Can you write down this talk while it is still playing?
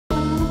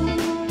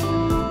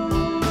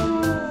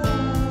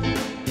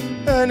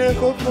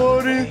Människor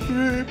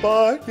 43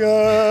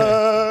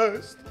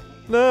 podcast.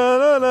 Na,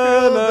 na,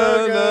 na,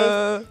 na,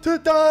 na. To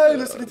die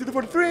listening to the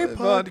 43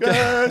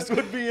 podcast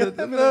would be a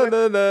Na, na,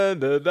 na,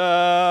 na,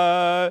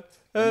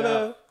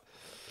 na,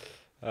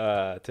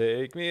 na.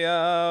 Take me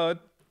out.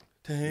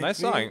 Nice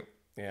song.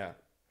 Yeah.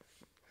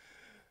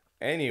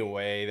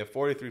 Anyway, the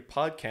 43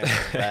 podcast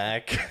is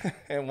back.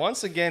 And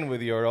once again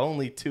with your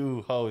only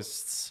two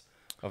hosts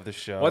of the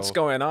show. What's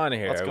going on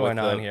here? What's going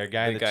on here?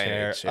 Guy in the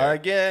chair.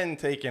 Again,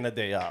 taking a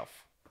day off.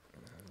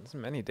 It's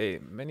many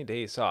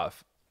days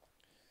off.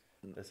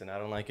 Listen, I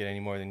don't like it any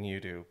more than you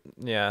do.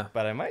 Yeah.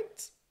 But I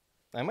might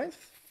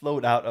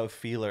float out a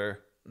feeler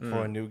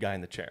for a new guy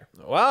in the chair.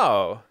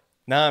 Wow.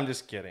 No, I'm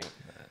just kidding.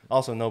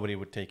 Also, nobody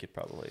would take it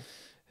probably.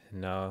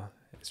 No,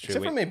 it's true.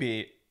 Except for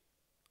maybe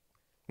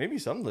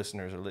some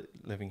listeners are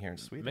living here in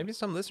Sweden. Maybe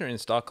some listener in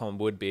Stockholm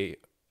would be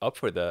up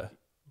for the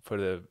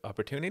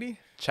opportunity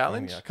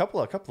challenge. Yeah. A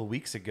couple of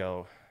weeks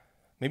ago,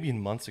 maybe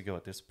months ago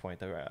at this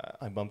point,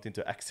 I bumped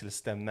into Axel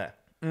Stemme,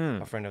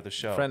 a friend of the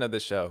show. Friend of the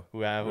show.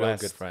 Who Real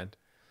asked, good friend.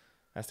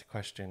 Asked the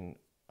question,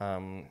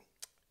 can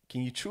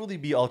you truly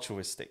be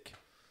altruistic?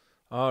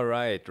 Oh,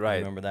 right.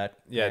 Remember that?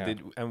 Yeah.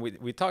 And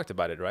we talked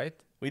about it, right?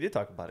 We did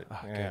talk about it.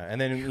 Oh, yeah.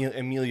 And then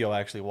Emilio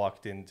actually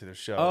walked into the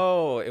show.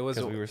 Oh, it was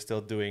because we were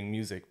still doing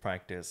music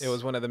practice. It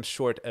was one of them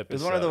short episodes. It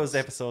was one of those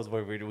episodes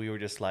where we were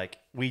just like,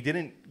 we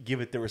didn't give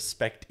it the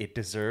respect it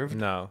deserved.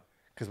 No.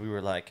 Because we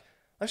were like,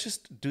 let's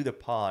just do the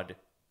pod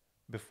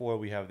before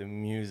we have the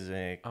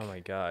music. Oh my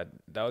God.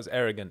 That was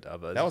arrogant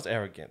of us. That was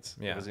arrogant.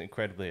 Yeah. It was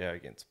incredibly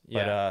arrogant.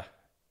 Yeah. But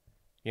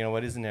you know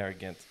what isn't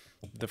arrogant?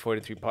 The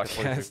 43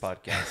 podcast. The 43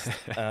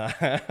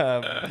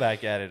 podcast.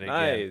 Back at it again.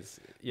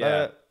 Nice.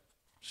 Yeah.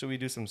 Should we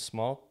do some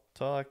small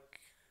talk?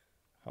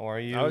 How are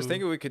you? I was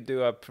thinking we could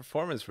do a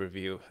performance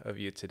review of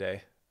you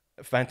today.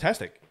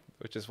 Fantastic.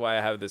 Which is why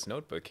I have this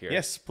notebook here.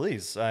 Yes,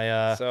 please.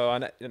 So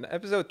on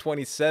episode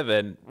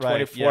 27,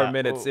 24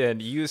 minutes in,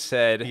 you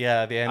said, the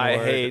N-word.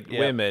 I hate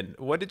women.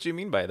 What did you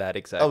mean by that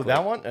exactly? Oh,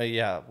 that one?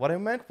 Yeah. What I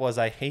meant was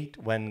I hate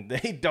when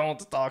they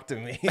don't talk to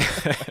me.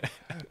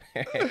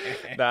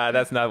 Nah,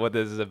 that's not what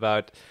this is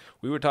about.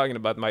 We were talking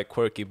about my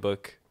quirky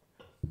book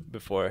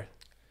before.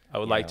 I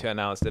would like to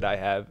announce that I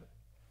have...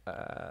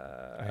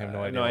 I have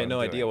no idea. No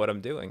idea what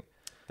I'm doing.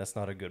 That's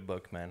not a good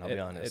book, man. I'll be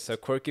honest. It's a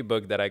quirky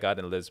book that I got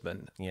in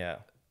Lisbon. Yeah.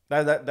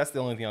 That's the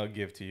only thing I'll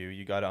give to you.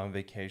 You got it on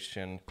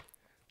vacation.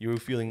 You were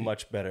feeling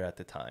much better at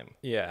the time.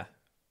 Yeah.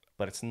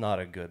 But it's not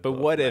a good book.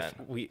 But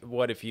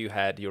what if you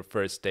had your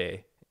first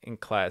day in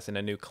class, in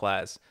a new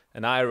class,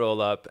 and I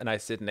roll up and I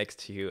sit next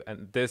to you,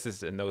 and this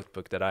is a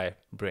notebook that I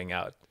bring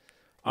out.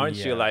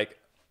 Aren't you like,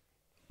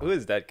 who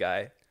is that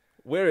guy?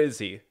 Where is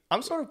he?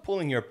 I'm sort of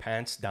pulling your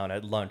pants down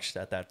at lunch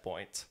at that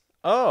point.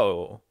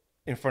 Oh.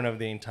 In front of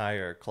the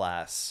entire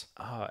class.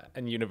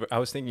 And I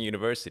was thinking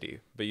university,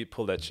 but you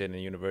pulled that shit in a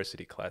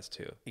university class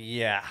too.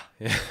 Yeah.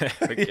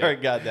 Okay. You're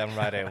goddamn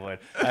right I would.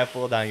 I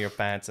pull down your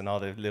pants and all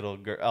the little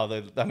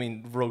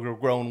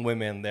grown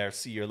women there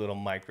see your little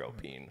micro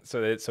peen.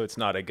 So it's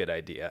not a good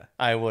idea.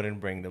 I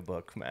wouldn't bring the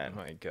book, man.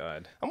 Oh my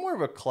God. I'm more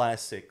of a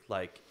classic,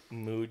 like,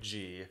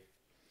 Muji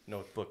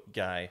notebook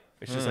guy.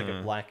 It's just like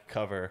a black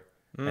cover.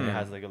 And it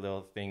has like a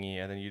little thingy,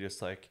 and then you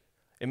just like,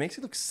 it makes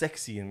it look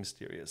sexy and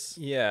mysterious.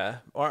 Yeah.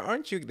 Or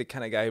aren't you the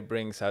kind of guy who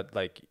brings out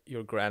like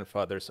your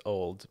grandfather's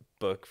old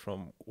book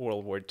from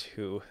World War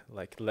II,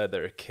 like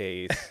leather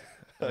case?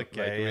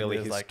 Okay. Like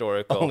really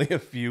historical. Like only a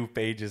few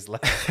pages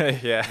left.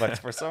 Yeah. But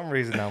for some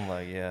reason, I'm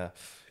like, yeah.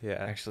 Yeah.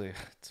 Actually,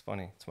 it's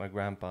funny. It's my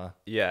grandpa.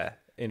 Yeah.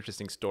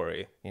 Interesting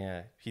story.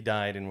 Yeah. He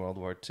died in World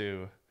War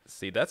II.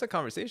 See, that's a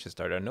conversation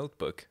starter, a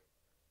notebook.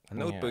 A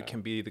notebook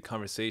can be the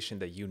conversation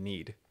that you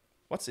need.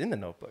 What's in the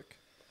notebook?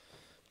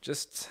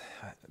 Just...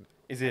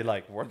 Is it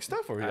like work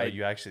stuff, or are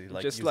you actually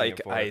like just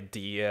like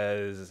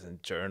ideas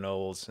and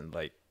journals and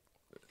like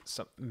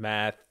some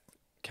math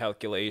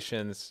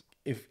calculations?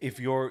 If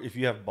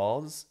you have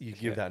balls, you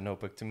give that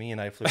notebook to me and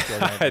I flip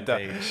to a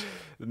page.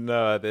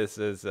 No, this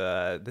is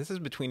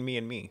between me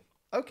and me.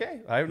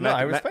 Okay, I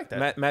respect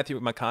that. Matthew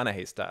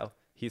McConaughey style.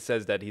 He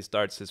says that he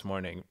starts his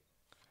morning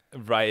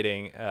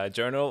writing a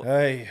journal,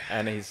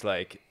 and he's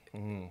like,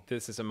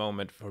 "This is a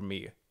moment for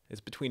me.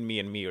 It's between me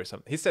and me," or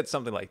something. He said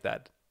something like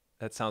that.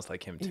 That sounds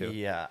like him too.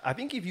 Yeah, I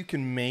think if you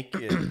can make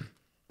it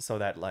so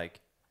that like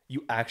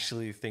you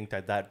actually think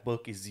that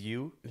book is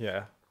you.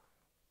 Yeah.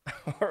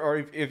 or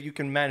if you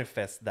can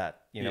manifest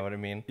that, you know what I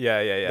mean?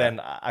 Yeah.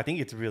 Then I think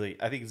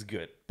it's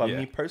good. But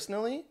me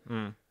personally,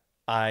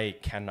 I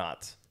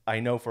cannot. I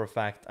know for a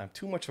fact I'm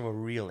too much of a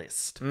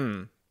realist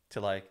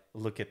to like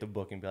look at the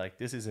book and be like,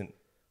 this isn't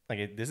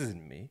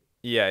me.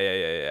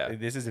 Yeah.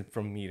 This isn't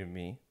from me to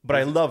me. But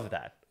I love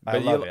that. I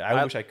love it.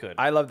 I wish I could.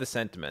 I love the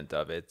sentiment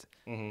of it.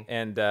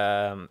 And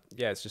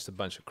it's just a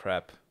bunch of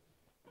crap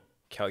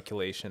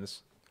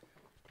calculations.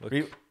 Look.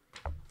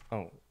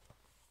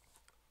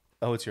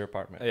 Oh, it's your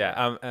apartment.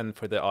 Yeah, and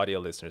for the audio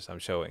listeners, I'm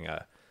showing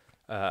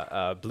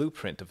a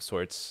blueprint of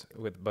sorts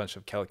with a bunch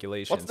of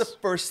calculations. What's the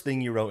first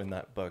thing you wrote in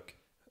that book?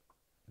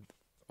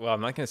 Well,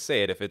 I'm not gonna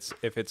say it if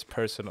it's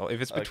personal.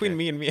 If it's between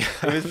me and me,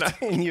 if it's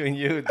between you and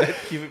you, then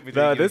keep it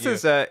between no, you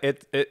this and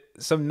is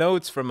some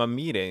notes from a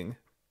meeting.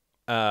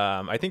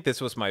 I think this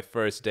was my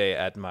first day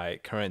at my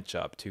current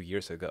job 2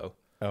 years ago.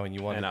 Oh, and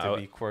you wanted to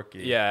be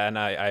quirky. Yeah, and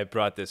I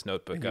brought this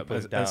notebook up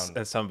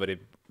as somebody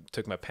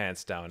took my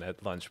pants down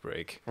at lunch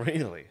break.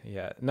 Really?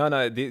 Yeah.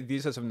 No.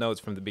 These are some notes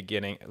from the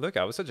beginning. Look,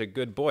 I was such a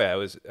good boy.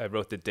 I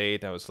wrote the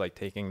date. I was like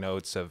taking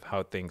notes of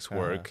how things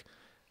work,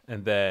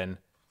 and then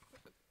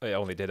I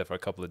only did it for a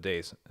couple of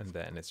days, and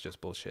then it's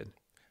just bullshit.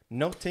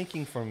 Note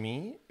taking for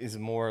me is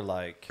more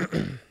like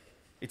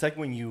it's like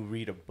when you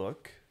read a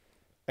book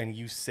and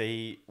you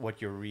say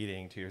what you're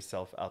reading to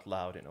yourself out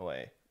loud in a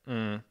way,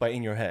 but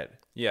in your head.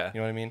 Yeah. You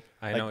know what I mean?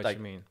 I know what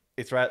you mean.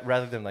 It's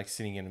rather than like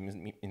sitting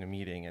in a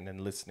meeting and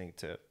then listening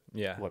to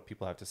what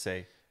people have to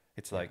say.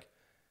 It's like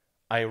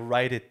I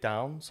write it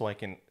down so I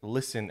can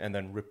listen and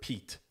then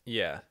repeat.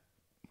 Yeah.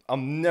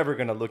 I'm never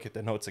gonna look at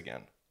the notes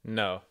again.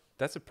 No,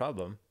 that's a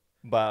problem.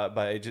 But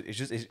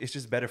it's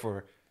just better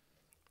for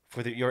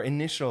your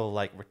initial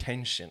like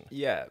retention.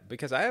 Yeah,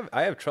 because I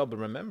have trouble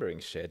remembering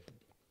shit.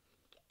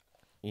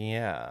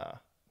 Yeah,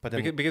 but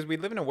then, because we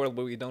live in a world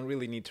where we don't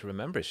really need to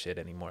remember shit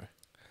anymore.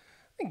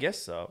 I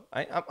guess so.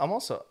 I am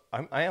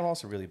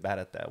also really bad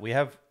at that. We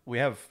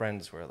have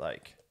friends where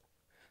like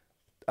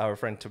our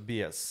friend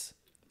Tobias,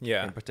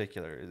 in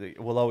particular,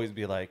 will always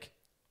be like,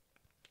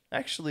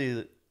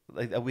 actually,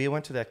 like we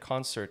went to that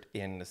concert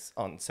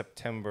on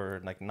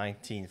September like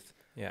 19th.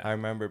 Yeah, I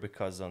remember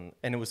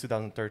and it was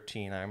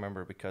 2013. I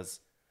remember because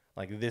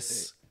like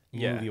this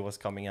movie was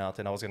coming out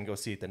and I was gonna go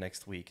see it the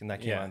next week, and that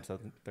came out in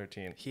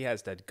 2013. He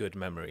has that good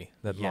memory,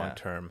 that long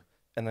term.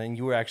 And then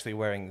you were actually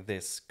wearing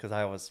this because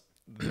I was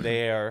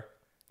there.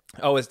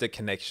 Oh, it's the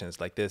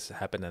connections. Like this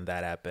happened and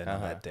that happened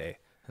on that day,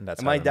 and that's.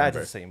 And my dad's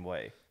the same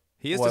way.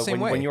 He is the same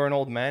way. When you're an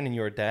old man and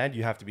you're a dad,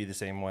 you have to be the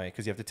same way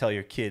because you have to tell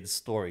your kids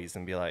stories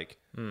and be like,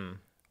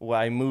 "Well,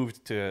 I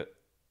moved to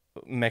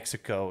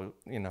Mexico,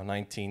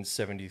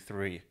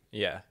 1973."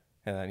 Yeah.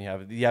 And then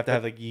you have to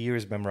have like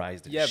years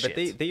memorized. Yeah, but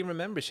they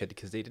remember shit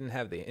because they didn't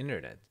have the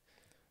internet.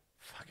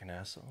 Fucking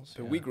assholes.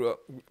 But we grew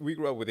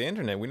up with the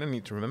internet. We don't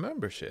need to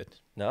remember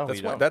shit. No,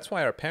 that's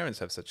why our parents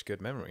have such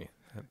good memory.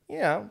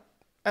 Yeah,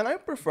 and I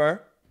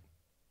prefer.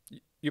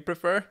 You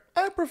prefer?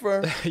 I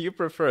prefer. You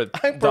prefer.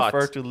 I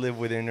prefer to live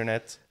with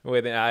internet.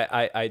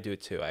 I do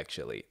too.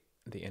 Actually,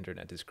 the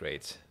internet is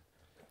great.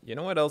 You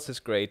know what else is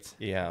great?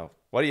 Yeah.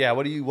 What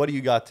do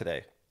you got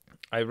today?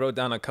 I wrote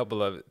down a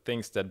couple of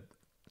things that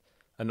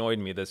annoyed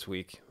me this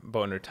week.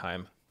 Boner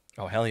time.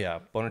 Oh hell yeah,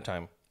 boner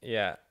time.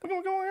 Yeah.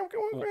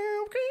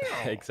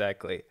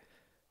 Exactly.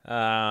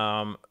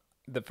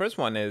 The first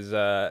one is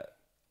a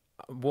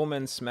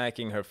woman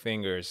smacking her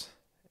fingers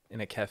in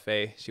a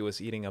cafe. She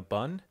was eating a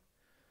bun,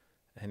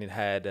 and it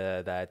had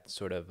that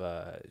sort of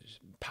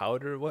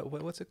powder.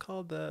 What's it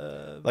called?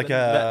 Like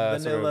a vanilla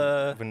sort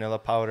of vanilla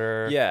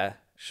powder. Yeah.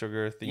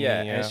 Sugar thing.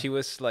 Yeah, and she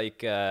was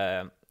like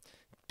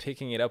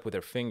picking it up with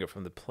her finger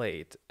from the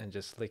plate and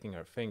just licking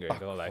her finger and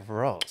go like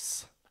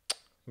gross.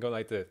 Go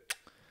like this.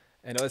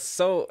 And it was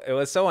so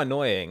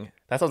annoying.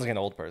 That sounds like an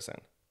old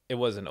person. It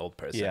was an old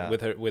person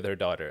with her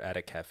daughter at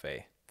a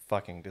cafe.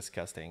 Fucking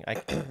disgusting.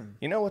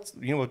 You know what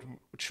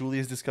truly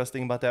is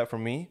disgusting about that for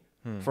me?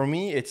 For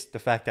me, it's the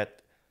fact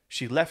that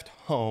she left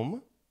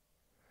home,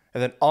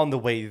 and then on the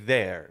way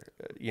there,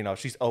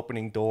 she's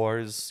opening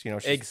doors.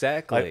 She's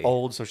exactly like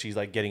old, so she's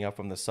like getting up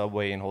from the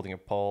subway and holding a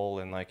pole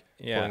and like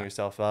pulling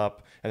herself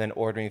up, and then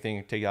ordering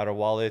thing, take out her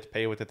wallet,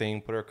 pay with the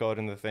thing, put her code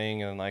in the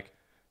thing, and like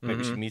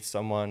maybe she meets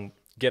someone.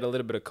 Get a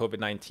little bit of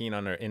COVID-19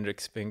 on her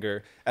index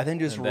finger, and then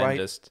just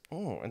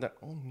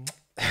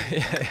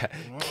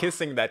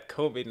kissing that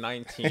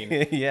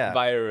COVID-19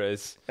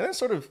 virus, and then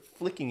sort of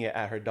flicking it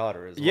at her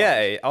daughter as well.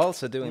 Yeah,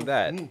 also doing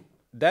that.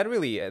 That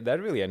really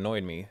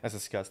annoyed me. That's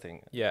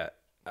disgusting. Yeah.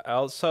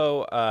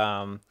 Also,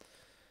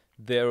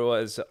 there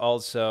was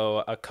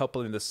also a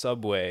couple in the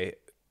subway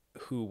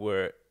who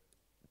were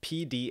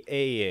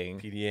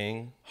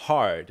PDAing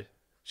hard.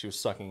 She was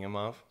sucking him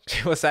off.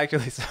 She was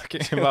actually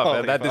sucking him off,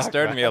 and that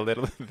disturbed me a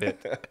little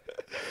bit.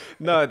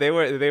 No, they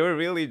were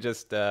really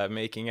just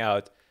making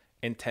out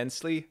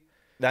intensely.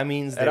 That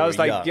means and I was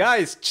like, young.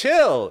 Guys,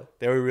 chill.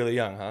 They were really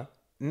young, huh?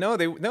 No,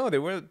 they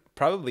were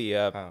probably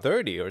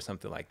 30 or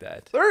something like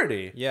that.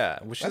 30? Yeah,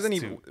 which isn't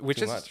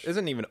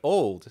even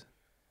old.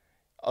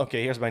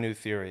 Okay, here's my new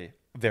theory.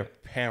 They're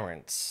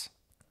parents.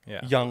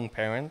 Yeah. Young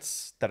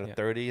parents that are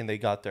 30, and they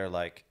got their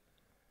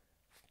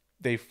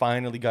they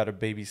finally got a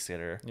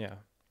babysitter. Yeah.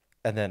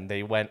 And then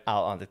they went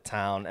out on the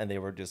town and they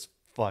were just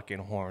fucking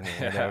horny.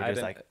 And they were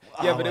just like,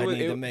 but I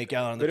need to make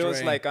out on the train. But it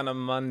was like on a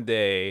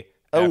Monday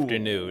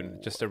afternoon,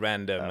 just a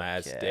random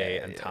ass day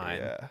and time.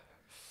 Yeah.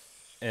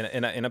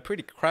 In a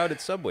pretty crowded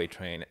subway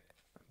train.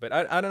 But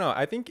I don't know.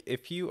 I think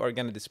if you are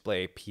going to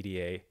display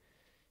PDA,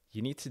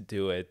 you need to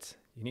do it.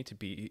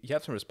 You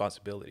have some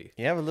responsibility.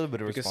 You have a little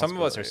bit of responsibility. Because some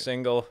of us are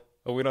single,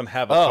 but we don't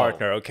have a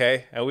partner,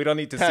 okay? And we don't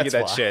need to see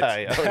that shit.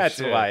 That's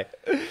why.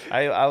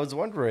 I was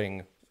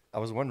wondering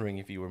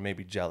if you were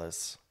maybe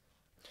jealous.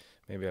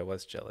 Maybe I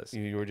was jealous.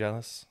 You were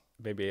jealous?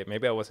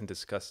 maybe I wasn't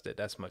disgusted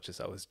as much as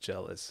I was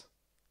jealous.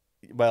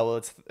 Well,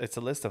 it's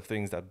a list of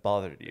things that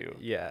bothered you.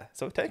 Yeah.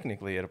 So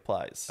technically it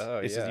applies. Oh,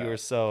 it's yeah.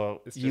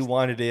 Just you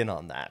wanted in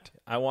on that.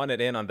 I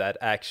wanted in on that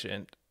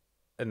action,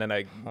 and then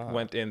I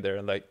went in there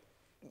and like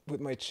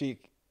with my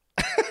cheek,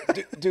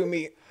 do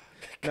me.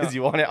 Because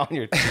you want it on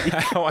your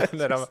cheek. I want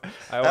it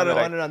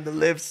on the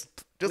lips.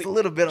 Just a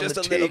little bit on the cheek.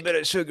 Just a little bit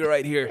of sugar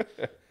right here.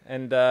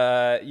 And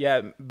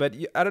yeah, but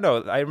I don't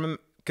know. I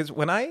remember because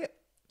when I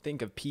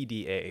think of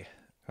PDA,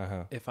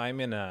 if I'm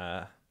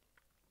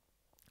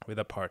with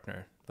a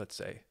partner, let's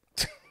say,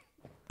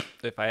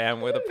 if I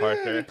am with a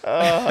partner,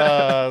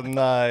 oh,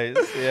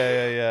 nice,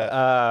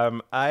 yeah.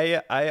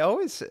 I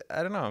always,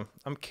 I don't know,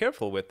 I'm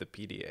careful with the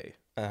PDA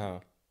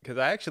because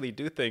I actually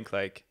do think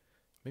like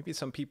maybe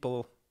some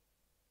people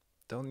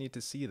don't need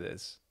to see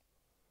this.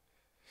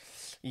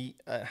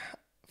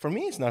 For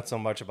me, it's not so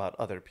much about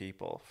other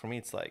people. For me,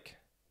 it's like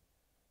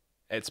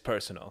it's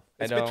personal.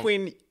 It's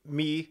between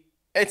me.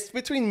 It's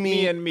between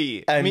me and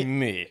me.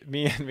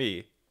 Me and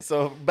me.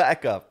 So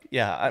back up.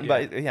 Yeah.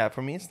 But yeah,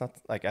 for me, it's not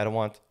like I don't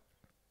want.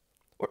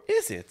 Or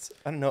is it?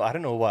 I don't know. I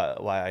don't know why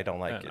I don't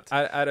like it.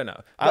 I don't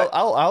know.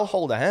 I'll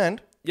hold a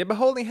hand. Yeah, but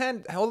holding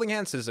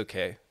hands is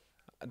okay.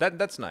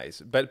 That's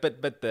nice. But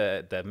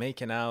the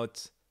making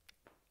out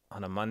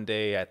on a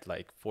Monday at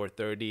like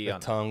 4:30. The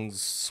tongues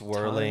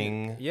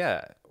swirling.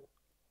 Yeah.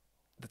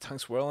 The tongue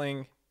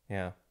swirling.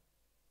 Yeah.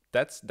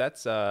 That's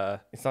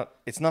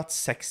It's not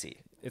sexy.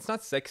 It's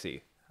not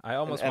sexy. I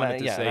almost wanted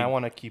to say. And I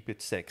want to keep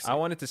it sexy. I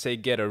wanted to say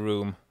get a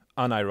room,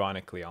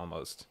 unironically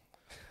almost.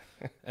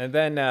 And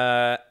then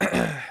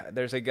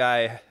there's a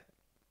guy.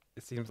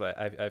 It seems like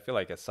I feel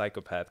like a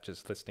psychopath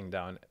just listing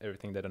down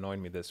everything that annoyed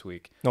me this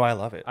week. No, I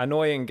love it.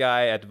 Annoying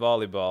guy at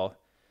volleyball.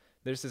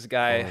 There's this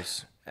guy,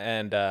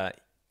 and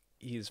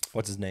he's.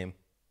 What's his name?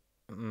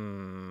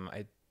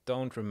 I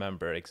don't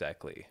remember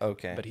exactly.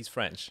 Okay. But he's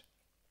French.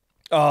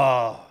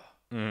 Oh.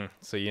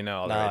 So you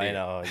know already.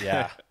 No, I know.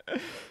 Yeah.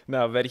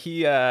 No, but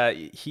he's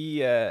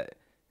the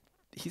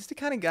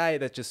kind of guy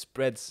that just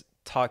spreads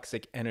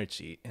toxic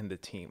energy in the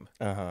team.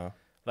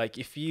 Like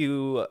if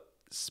you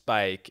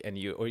spike and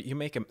you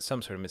make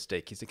some sort of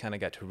mistake, he's the kind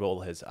of guy to roll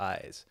his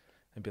eyes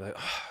and be like,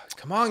 oh,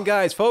 "Come on,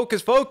 guys,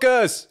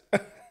 focus."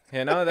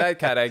 You know, that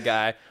kind of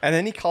guy. And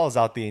then he calls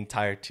out the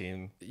entire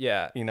team.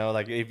 Yeah. You know,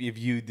 like if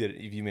you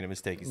made a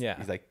mistake,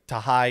 he's like to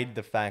hide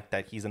the fact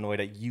that he's annoyed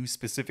at you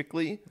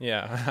specifically.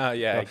 Yeah.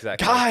 Yeah,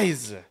 exactly.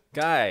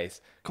 Guys,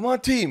 come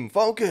on, team,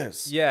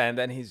 focus. Yeah, and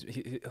then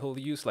he'll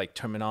use like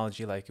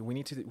terminology like we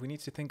need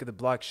to think of the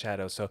block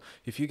shadow. So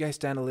if you guys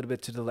stand a little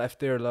bit to the left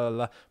there, la la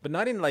la, but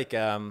not in like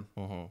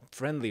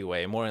friendly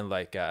way, more in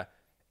like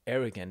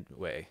arrogant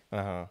way.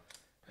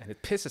 And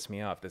it pisses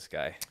me off, this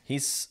guy.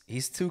 He's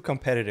too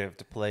competitive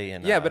to play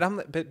in. Yeah, but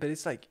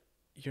it's like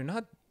you're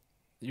not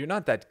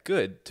that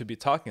good to be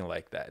talking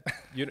like that.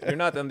 You're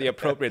not on the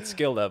appropriate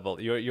skill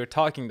level. Your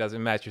talking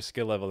doesn't match your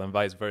skill level and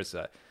vice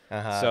versa.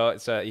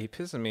 So he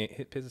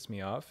pisses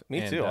me off.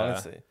 Me too,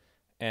 honestly.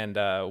 And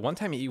one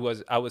time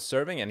I was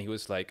serving and he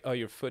was like, "Oh,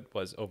 your foot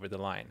was over the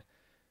line."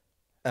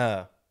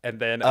 And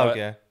then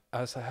I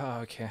was like,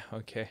 "Oh,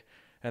 okay."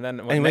 And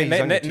then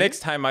next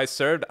time I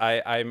served,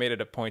 I made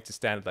it a point to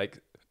stand like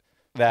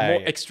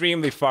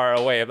extremely far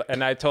away,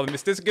 and I told him,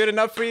 "Is this good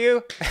enough for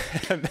you?"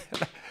 And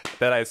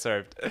then I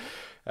served.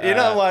 You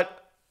know what?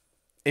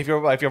 If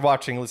you're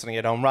watching, listening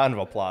at home, round of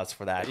applause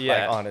for that.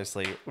 Yeah. Like,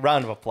 honestly,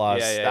 round of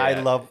applause. Yeah.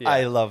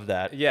 I love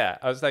that. Yeah,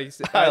 I was like,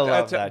 I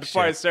love that.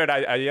 Before I served,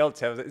 I yelled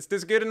to him, "Is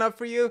this good enough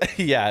for you?"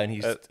 Yeah, and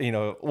he's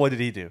what did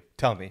he do?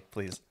 Tell me,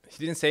 please.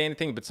 He didn't say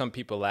anything, but some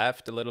people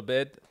laughed a little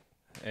bit.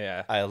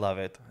 Yeah, I love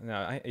it. No,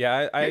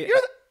 I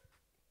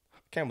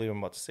can't believe I'm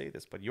about to say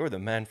this, but you're the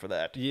man for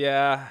that.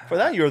 Yeah. For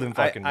that, you're the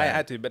fucking man. I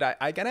had to, but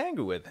I got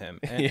angry with him.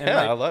 And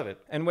I love it.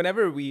 And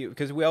whenever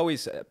because we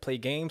always play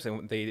games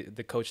and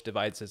the coach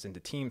divides us into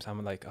teams,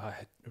 I'm like, oh,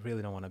 I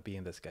really don't want to be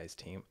in this guy's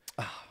team.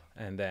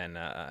 And then,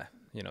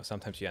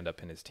 sometimes you end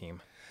up in his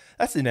team.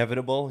 That's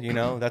inevitable,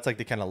 That's like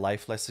the kind of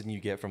life lesson you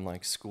get from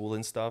like school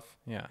and stuff.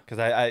 Yeah. Because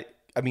I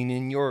mean,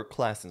 in your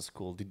class in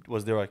school,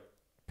 was there a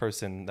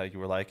person that you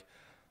were like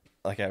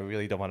I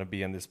really don't want to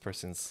be in this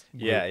person's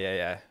group.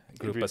 Yeah.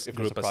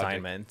 Group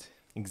assignment.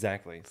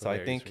 Exactly. So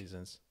I think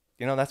reasons.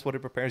 That's what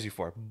it prepares you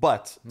for.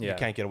 But you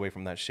can't get away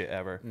from that shit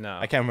ever. No.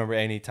 I can't remember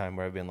any time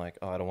where I've been like,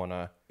 oh, I don't want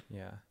to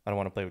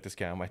play with this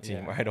guy on my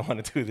team, or I don't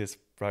want to do this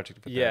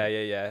project with them.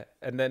 Yeah.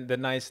 And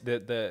then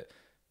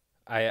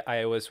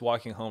I was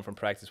walking home from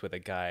practice with a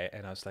guy,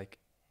 and I was like,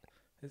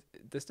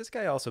 does this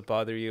guy also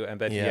bother you? And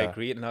then he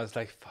agreed, and I was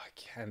like, fuck.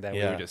 And then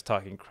we were just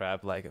talking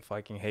crap, like, I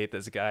fucking hate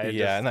this guy.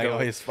 Yeah, and I go,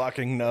 his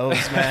fucking nose,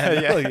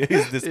 man.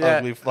 He's this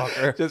ugly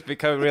fucker. Just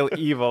become real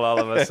evil all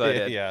of a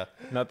sudden. Yeah.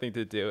 Nothing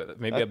to do.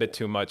 Maybe a bit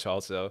too much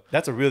also.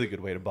 That's a really good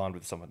way to bond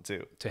with someone,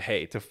 too. To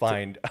hate. To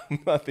find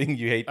a thing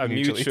you hate a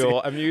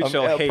mutual hate.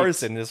 A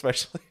person,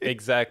 especially.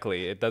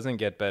 Exactly. It doesn't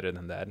get better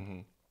than that. Mm-hmm.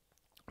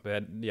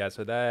 But, yeah,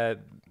 so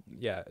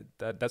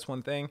that's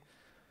one thing.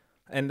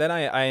 And then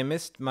I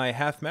missed my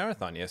half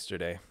marathon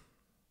yesterday.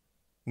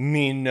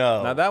 Me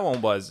no. Now that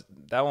one was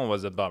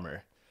a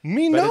bummer.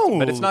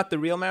 But it's not the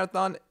real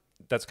marathon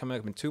that's coming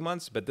up in 2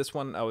 months. But this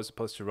one I was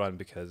supposed to run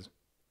because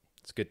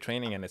it's good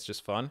training and it's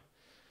just fun.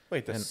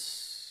 Wait,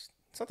 it's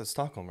not the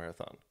Stockholm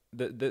Marathon.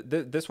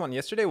 This one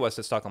yesterday was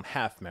the Stockholm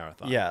half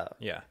marathon. Yeah.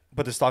 Yeah.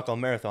 But the Stockholm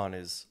Marathon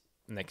is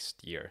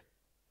next year.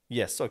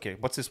 Yes. Okay.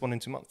 What's this one in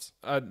 2 months?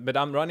 But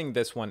I'm running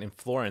this one in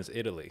Florence,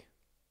 Italy.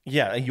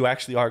 Yeah, and you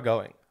actually are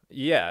going.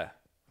 Yeah.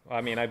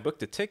 I mean, I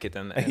booked a ticket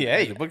and yeah,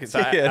 you booked a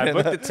ticket. I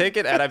booked the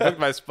ticket and I booked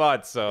my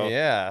spot, so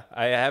yeah,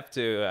 I have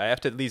to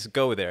at least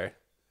go there.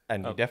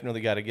 And you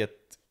definitely got to get,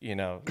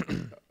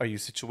 are you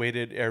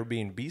situated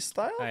Airbnb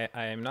style?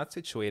 I am not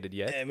situated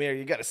yet. Emir,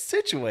 you got to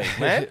situate,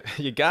 man.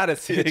 You got to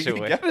situate.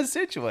 You got to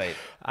situate.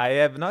 I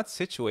have not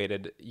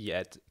situated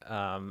yet.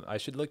 I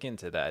should look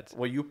into that.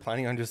 Were you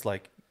planning on just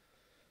like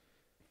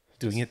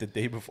doing it the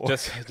day before?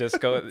 Just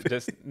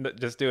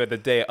do it the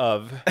day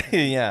of.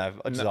 Yeah,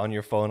 just on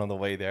your phone on the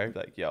way there.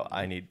 Like, yo,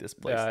 I need this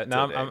place.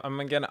 No,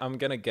 I'm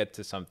gonna get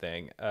to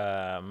something.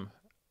 I'm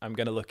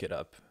gonna look it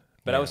up.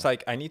 But I was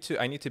like, I need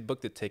to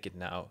book the ticket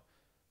now,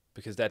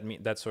 because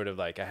that's sort of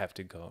like I have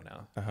to go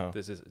now. Uh-huh.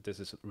 This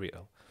is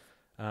real.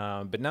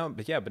 But now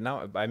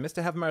I missed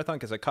a half marathon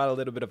because I caught a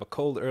little bit of a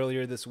cold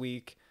earlier this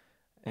week,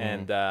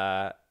 and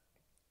I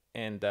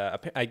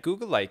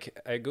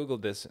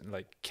googled this,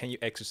 like, can you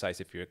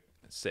exercise if you're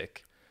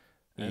sick?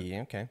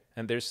 Yeah, okay.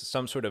 And there's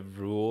some sort of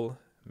rule,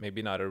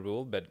 maybe not a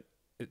rule, but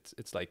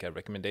it's like a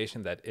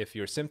recommendation that if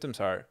your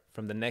symptoms are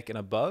from the neck and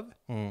above,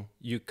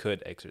 you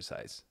could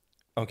exercise.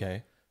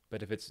 Okay.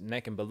 But if it's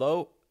neck and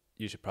below,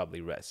 you should probably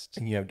rest.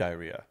 And you have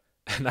diarrhea.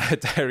 And I had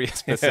diarrhea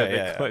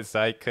specifically, so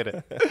I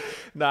couldn't.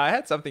 No, I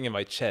had something in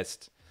my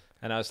chest.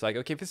 And I was like,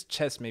 okay, if it's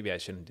chest, maybe I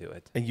shouldn't do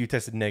it. And you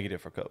tested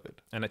negative for COVID.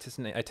 And I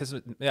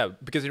tested, yeah,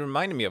 because it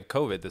reminded me of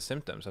COVID, the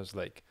symptoms. I was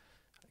like,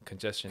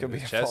 congestion in the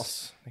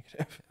chest.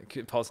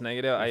 False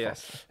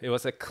negative. It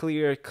was a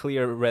clear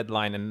red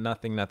line and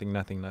nothing on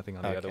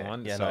the other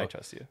one. Yeah, so no, I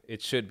trust you.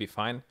 It should be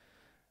fine.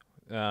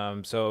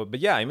 But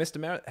yeah, I missed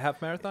a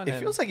half marathon. It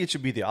feels like it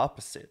should be the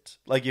opposite.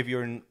 Like if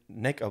you're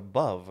neck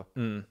above,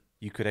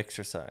 you could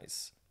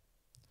exercise.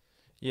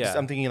 Yeah.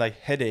 I'm thinking like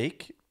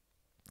headache.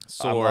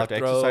 Sore throat.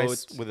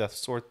 Exercise with a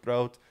sore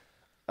throat,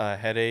 a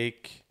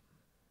headache,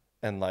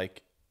 and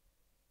like,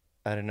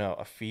 I don't know,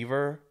 a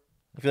fever.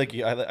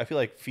 I feel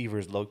like fever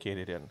is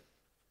located in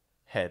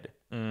head.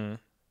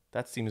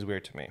 That seems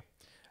weird to me.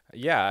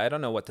 Yeah, I don't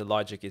know what the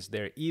logic is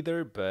there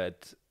either,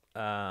 but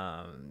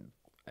I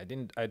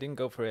didn't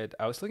go for it.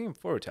 I was looking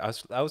forward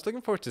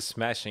to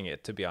smashing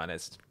it, to be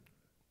honest.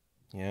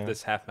 Yeah.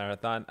 This half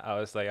marathon, I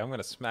was like, I'm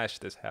gonna smash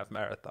this half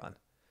marathon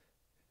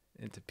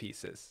into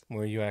pieces.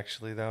 Were you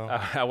actually though?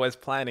 I was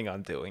planning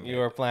on doing it. You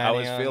were planning. I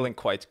was feeling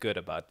quite good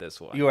about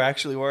this one. You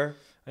actually were?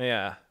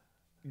 Yeah.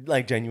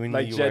 Like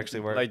genuinely, you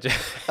actually were.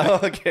 Oh,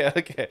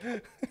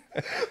 okay.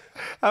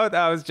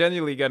 I was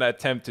genuinely gonna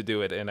attempt to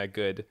do it at a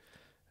good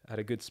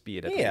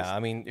speed. At least. I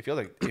mean, it feels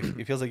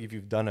like if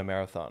you've done a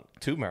marathon,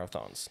 2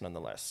 marathons,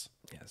 nonetheless.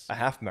 Yes. A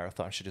half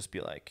marathon should just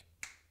be like.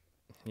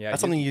 Yeah,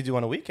 that's something you do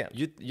on a weekend.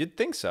 You'd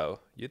think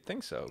so.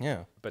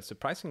 Yeah. But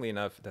surprisingly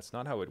enough, that's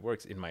not how it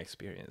works in my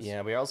experience.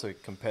 Yeah, we're also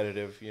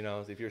competitive.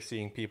 If you're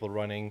seeing people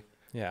running.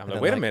 Yeah, I'm like,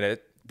 wait a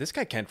minute. This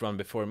guy can't run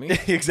before me.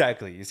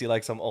 Exactly. You see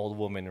like some old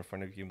woman in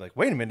front of you, like,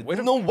 wait a minute.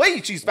 No way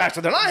she's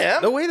faster than I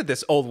am. No way that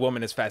this old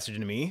woman is faster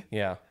than me.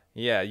 Yeah.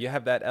 Yeah, you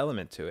have that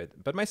element to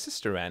it. But my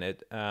sister ran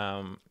it.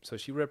 So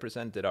she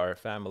represented our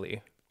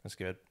family. That's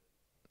good.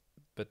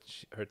 But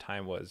her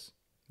time was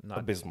not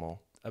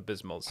abysmal.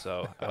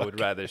 So I would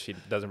rather she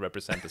doesn't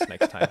represent us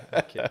next time.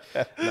 Okay.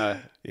 No,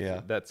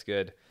 yeah, that's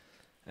good.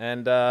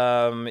 And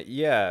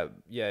yeah.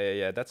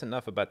 That's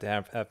enough about the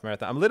half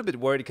marathon. I'm a little bit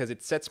worried because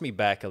it sets me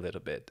back a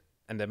little bit,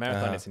 and the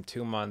marathon is in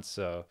 2 months.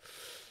 So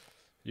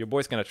your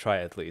boy's gonna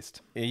try at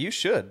least. Yeah, you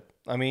should.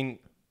 I mean,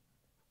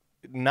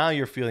 now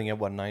you're feeling at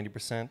what,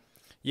 90%?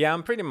 Yeah,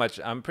 I'm pretty much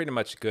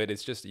good.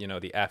 It's just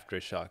the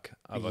aftershock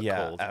of a cold.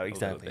 Yeah,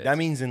 exactly. That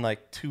means in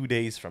like 2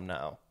 days from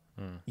now,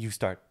 you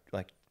start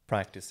like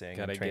practicing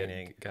and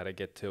training. Gotta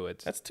get to it.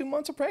 That's 2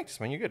 months of practice,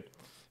 man. You're good.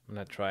 I'm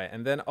gonna try.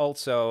 And then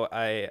also,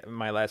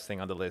 my last thing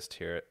on the list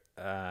here,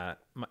 I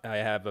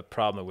have a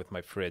problem with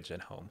my fridge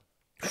at home.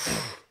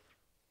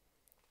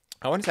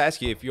 I wanted to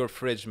ask you if your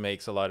fridge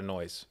makes a lot of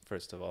noise,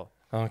 first of all.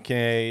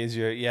 Okay,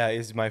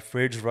 is my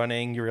fridge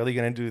running? You're really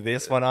gonna do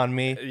this one on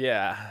me?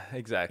 Yeah,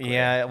 exactly.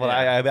 Yeah, well,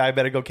 yeah. I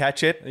better go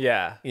catch it.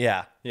 Yeah.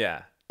 Yeah.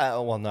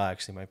 Well, no,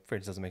 actually, my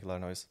fridge doesn't make a lot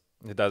of noise.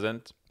 It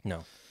doesn't?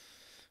 No.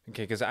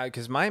 Okay,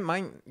 because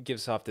mine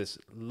gives off this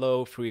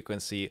low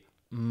frequency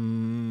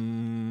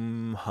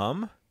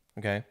hum.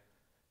 Okay.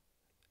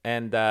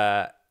 And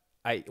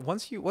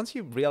once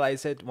you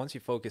realize it, once you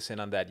focus in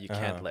on that, you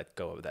can't let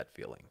go of that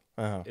feeling.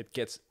 It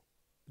gets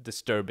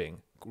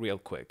disturbing real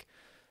quick.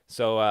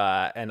 So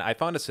and I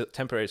found a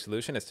temporary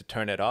solution is to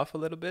turn it off a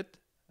little bit.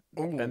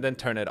 Ooh. And then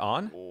turn it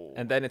on. Ooh.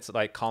 And then it's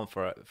like calm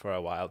for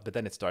a while, but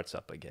then it starts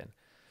up again.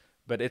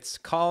 But it's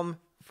calm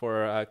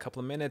for a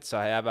couple of minutes. So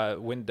I have a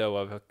window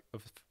of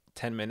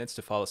 10 minutes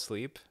to fall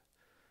asleep.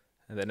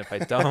 And then if I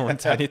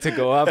don't, I need to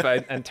go up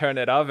and turn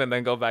it off and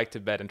then go back to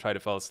bed and try to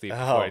fall asleep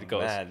before it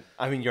goes. Man.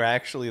 I mean, you're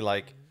actually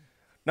like,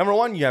 number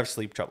one, you have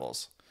sleep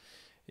troubles.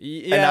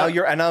 Yeah.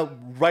 And now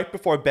right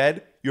before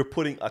bed, you're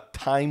putting a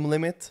time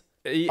limit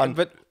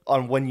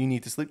on when you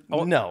need to sleep.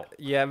 Oh, no.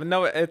 Yeah, but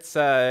no, it's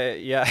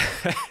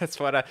it's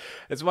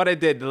what I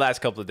did the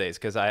last couple of days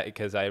because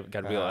I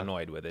got real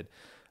annoyed with it.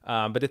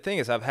 But the thing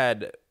is, I've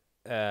had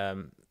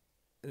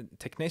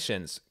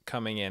technicians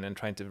coming in and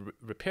trying to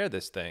repair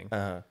this thing,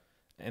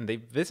 and they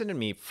visited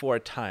me 4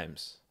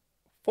 times.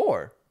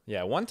 4?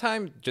 Yeah, one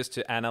time just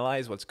to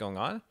analyze what's going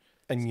on.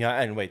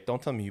 And wait,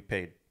 don't tell me you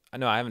paid.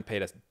 No, I haven't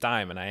paid a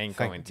dime, and I ain't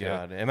going to.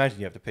 God. Imagine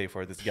you have to pay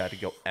for this guy to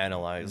go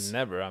analyze.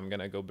 Never. I'm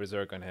gonna go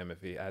berserk on him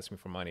if he asks me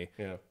for money.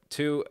 Yeah.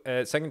 2,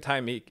 second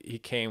time he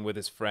came with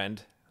his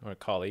friend or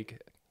colleague.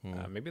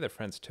 Maybe they're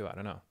friends too. I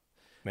don't know.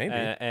 Maybe.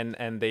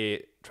 And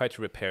they tried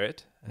to repair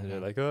it. And they're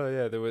like, oh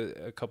yeah, there was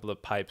a couple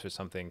of pipes or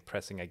something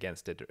pressing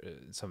against it,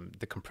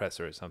 the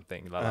compressor or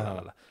something. La, la,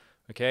 la, la.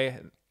 Okay,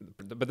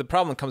 but the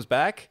problem comes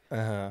back,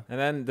 and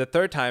then the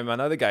third time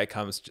another guy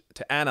comes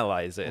to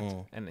analyze it,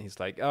 and he's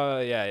like, oh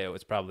yeah, it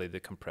was probably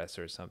the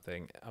compressor or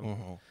something.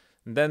 And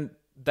then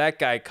that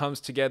guy comes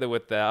together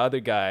with the other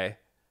guy,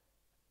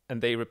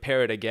 and they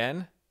repair it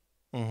again,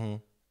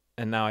 and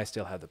now I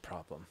still have the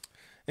problem.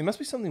 It must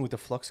be something with the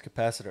flux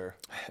capacitor.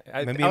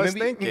 I was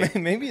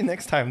thinking. Maybe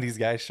next time these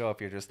guys show up,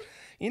 you're just,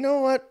 you know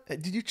what?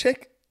 Did you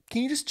check?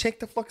 Can you just check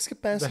the flux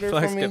capacitor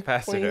for me,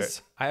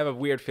 please? I have a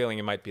weird feeling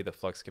it might be the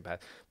flux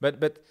capacitor.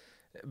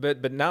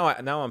 But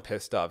now I'm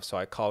pissed off. So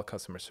I call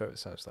customer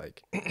service. I was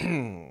like,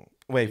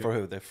 wait, for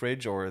who? The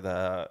fridge or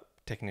the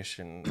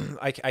technician?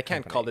 I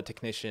can't call the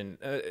technician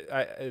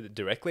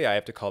directly. I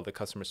have to call the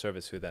customer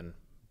service, who then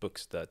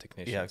books the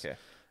technicians. Yeah, okay.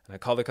 And I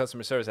call the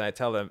customer service and I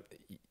tell them,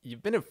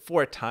 you've been here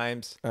 4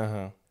 times.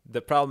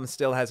 The problem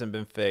still hasn't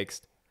been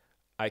fixed.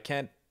 I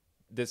can't.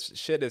 This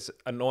shit is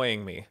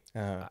annoying me.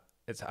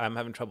 I'm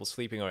having trouble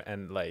sleeping,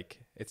 and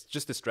like it's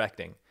just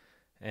distracting,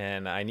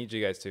 and I need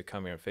you guys to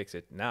come here and fix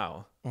it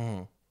now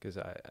because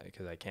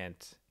I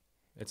can't.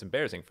 It's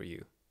embarrassing for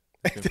you.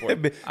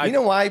 You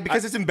know why?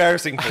 Because it's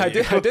embarrassing for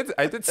you.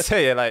 I did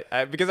say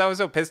it because I was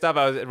so pissed off.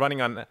 I was running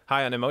on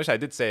high on emotion. I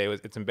did say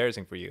it's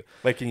embarrassing for you.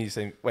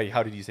 Wait,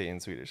 how did you say it in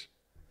Swedish?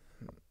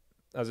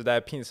 Alltså det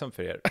är pinsamt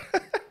för er.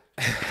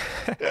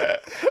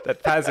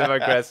 That passive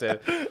aggressive,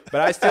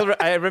 but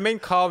I remain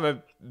calm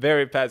and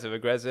very passive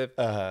aggressive.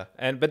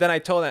 But then I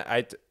told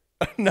him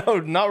no,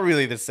 not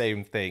really the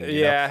same thing.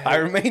 Yeah, I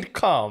remained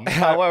calm,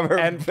 however,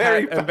 and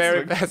very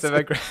passive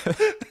aggressive.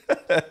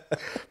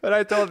 But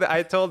I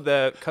told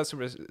the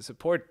customer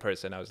support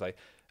person, I was like,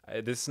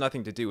 "This has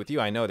nothing to do with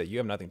you. I know that you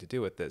have nothing to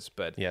do with this,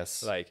 but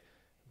yes,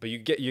 but you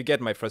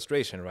get my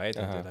frustration, right?"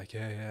 And they're like,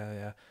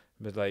 yeah.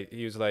 But like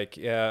he was like,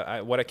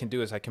 "Yeah, what I can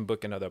do is I can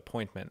book another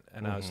appointment,"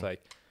 and I was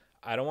like,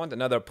 I don't want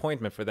another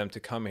appointment for them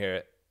to come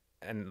here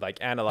and like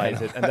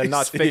analyze it and then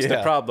not fix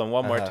the problem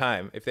one more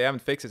time. If they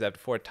haven't fixed it after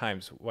 4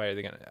 times, why are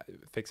they going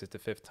to fix it the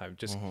 5th time?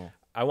 Just,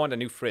 I want a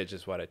new fridge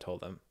is what I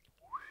told them.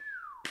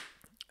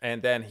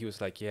 And then he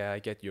was like, yeah, I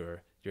get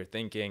your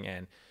thinking,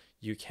 and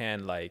you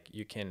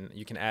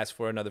can ask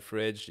for another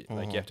fridge.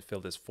 Like you have to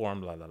fill this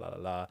form, la, la, la, la,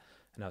 la.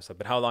 And I was like,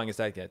 but how long is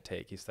that going to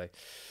take? He's like,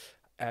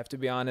 I have to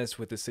be honest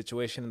with the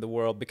situation in the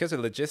world because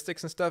of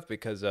logistics and stuff,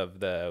 because of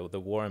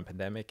the war and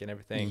pandemic and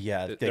everything.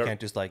 Yeah, they can't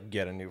just like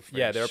get a new fridge.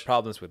 Yeah, there are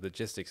problems with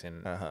logistics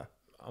in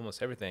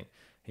almost everything.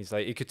 He's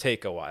like, it could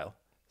take a while.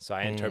 So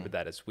I interpret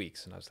that as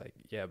weeks. And I was like,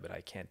 yeah, but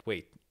I can't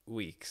wait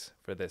weeks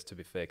for this to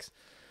be fixed.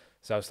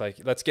 So I was like,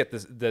 let's get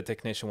the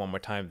technician one more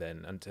time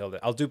then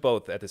I'll do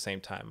both at the same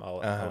time.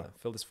 I'll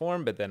fill this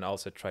form, but then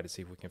also try to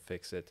see if we can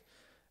fix it.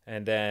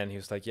 And then he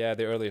was like, yeah,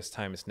 the earliest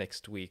time is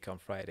next week on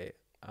Friday.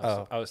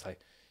 I was like,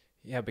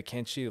 yeah, but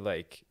can't you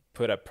like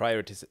put a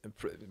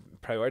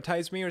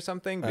prioritize me or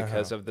something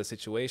because of the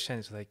situation?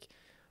 He's like,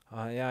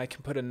 yeah, I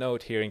can put a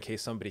note here in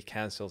case somebody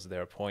cancels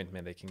their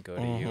appointment, they can go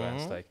to you. I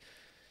was like,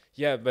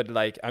 yeah, but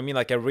like, I mean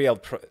like a real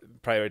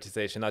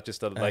prioritization, not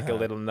just like a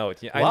little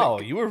note. Yeah, wow,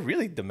 you were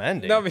really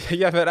demanding. No,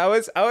 yeah, but I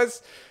was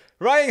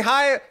riding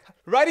high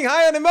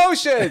on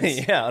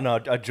emotions. Yeah, no,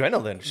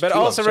 adrenaline. But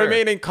also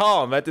remaining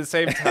calm at the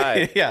same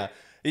time. Yeah,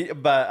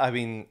 but I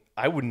mean,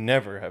 I would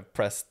never have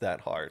pressed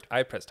that hard.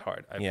 I pressed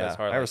hard. I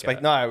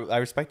respect. I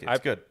respect it. It's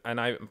good. And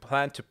I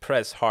plan to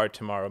press hard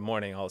tomorrow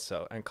morning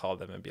also, and call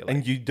them and be like.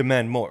 And you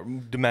demand more.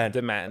 Demand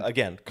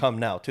again. Come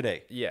now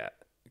today. Yeah,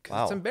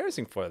 because it's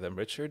embarrassing for them,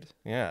 Richard.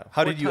 Yeah.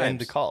 How did you end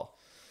the call?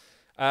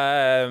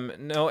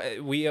 No,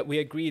 we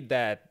agreed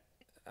that.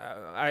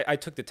 I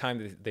took the time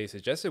that they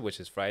suggested, which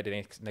is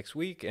Friday next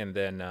week, and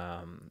then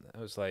I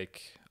was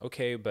like,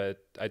 okay,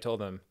 but I told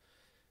them,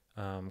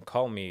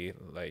 call me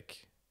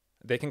like.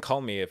 They can call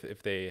me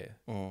if they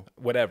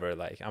whatever,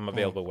 like I'm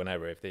available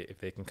whenever if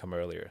they can come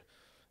earlier,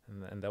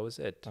 and that was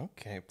it.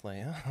 Okay,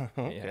 playa.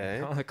 Okay,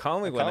 yeah, call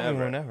me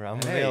whenever. I'm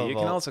available. You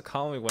can also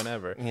call me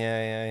whenever.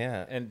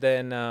 Yeah. And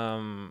then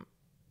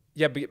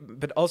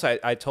but also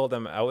I told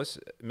them I was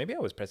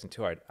pressing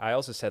too hard. I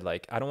also said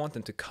like I don't want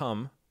them to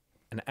come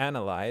and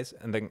analyze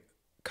and then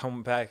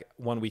come back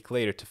 1 week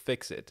later to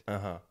fix it.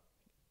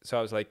 So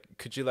I was like,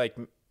 could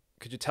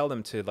you tell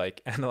them to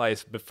like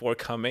analyze before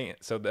coming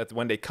so that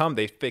when they come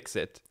they fix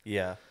it?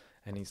 Yeah.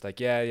 And he's like,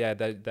 yeah,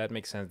 that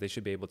makes sense. They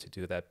should be able to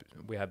do that.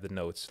 We have the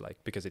notes,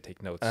 like, because they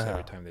take notes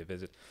every time they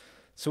visit.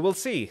 So we'll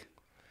see.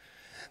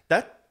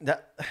 That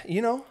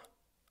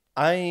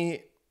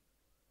I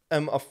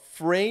am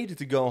afraid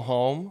to go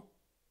home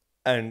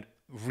and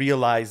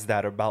realize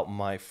that about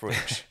my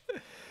fridge.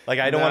 Like,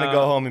 I don't want to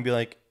go home and be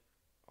like,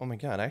 oh my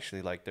God,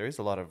 actually, like, there is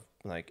a lot of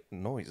like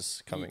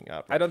noise coming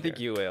up. I don't think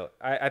you will.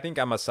 I think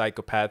I'm a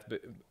psychopath,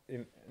 but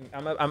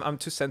I'm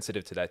too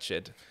sensitive to that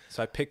shit.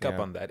 So I pick up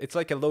on that. It's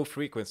like a low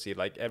frequency.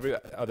 Like every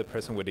other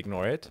person would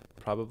ignore it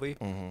probably,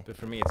 but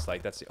for me, it's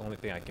like that's the only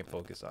thing I can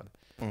focus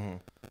on.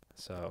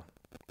 So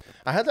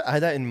I had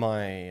that in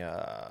my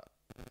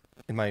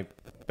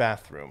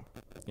bathroom.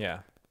 Yeah.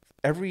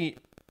 Every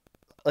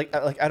like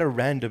at a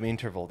random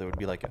interval, there would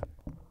be like a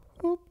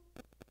whoop.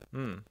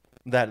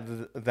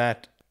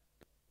 That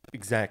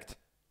exact.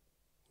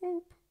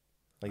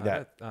 Like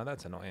that.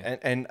 That's annoying.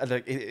 And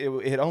like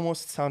it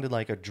almost sounded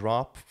like a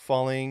drop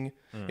falling.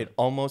 It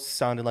almost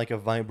sounded like a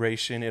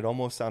vibration. It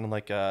almost sounded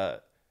like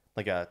a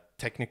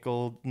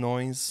technical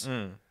noise.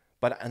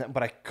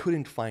 But I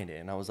couldn't find it.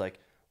 And I was like,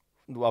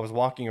 I was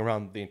walking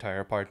around the entire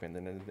apartment,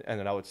 and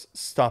then I would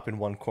stop in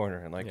one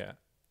corner and like,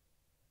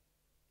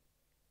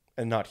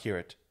 and not hear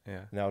it.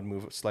 Yeah. And I would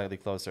move slightly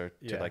closer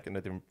to like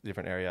another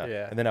different area.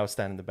 Yeah. And then I would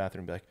stand in the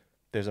bathroom and be like,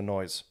 "There's a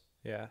noise."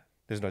 Yeah.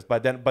 There's noise,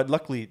 but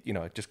luckily,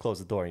 just close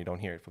the door and you don't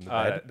hear it from the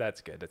bed.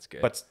 That's good. That's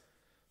good. But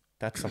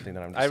that's something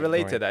that I'm. Just I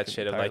relate to that entirely.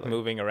 shit of like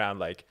moving around,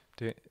 like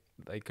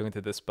going to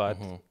this spot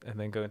and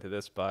then going to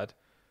this spot.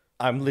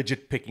 I'm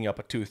legit picking up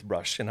a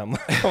toothbrush and I'm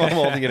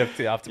holding it up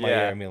to my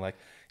ear and being like,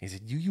 "Is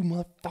it you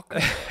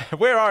motherfucker?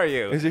 Where are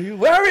you? Is it you?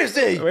 Where is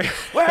he?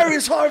 Where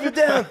is Harvey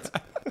Dent?"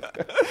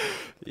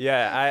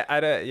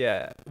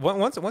 Yeah.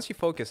 Once you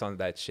focus on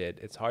that shit,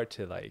 it's hard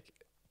to like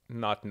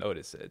not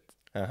notice it.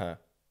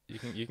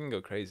 You can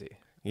go crazy.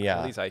 Yeah.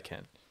 At least I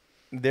can.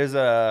 There's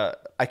I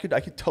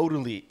could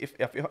totally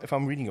if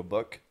I'm reading a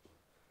book,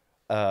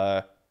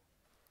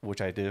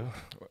 which I do.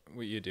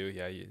 What you do,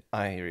 yeah.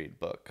 I read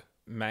book.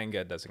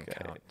 Manga doesn't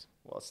count.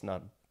 Well, it's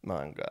not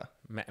manga.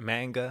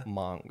 Manga?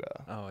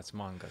 Manga. Oh, it's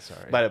manga.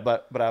 Sorry. But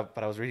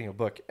I was reading a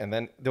book and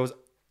then there was.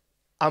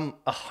 I'm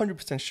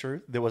 100%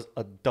 sure there was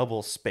a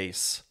double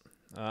space.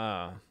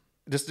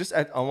 Just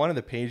on one of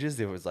the pages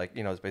there was like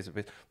space,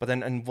 but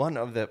then in one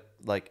of the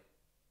like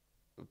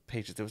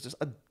pages there was just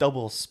a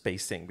double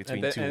spacing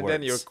between two words. And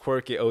then your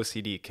quirky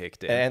OCD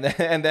kicked in.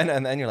 And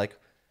then you're like,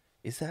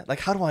 is that like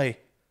how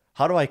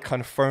do I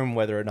confirm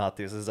whether or not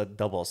this is a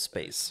double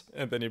space?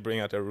 And then you bring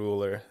out a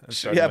ruler and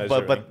start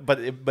measuring.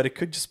 but it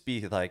could just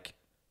be like,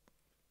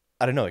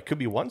 I don't know, it could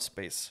be one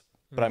space.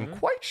 But I'm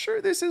quite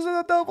sure this is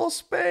a double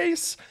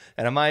space.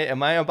 And am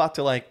I about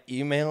to like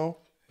email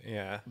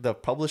the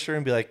publisher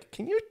and be like,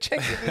 can you check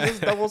if this is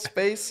double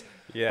space?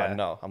 Yeah. But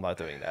no, I'm not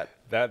doing that.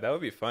 That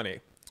would be funny.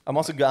 I'm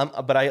also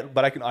but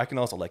I can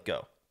also let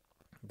go.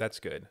 That's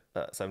good.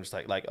 So I'm just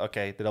like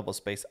okay, the double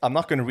space. I'm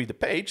not going to read the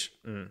page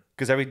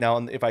because every now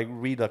and if I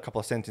read a couple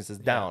of sentences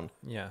down,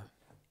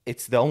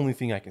 it's the only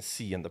thing I can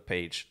see in the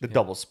page, the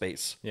double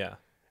space. Yeah.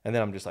 And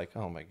then I'm just like,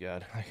 oh my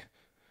God.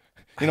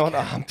 You know what?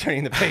 I'm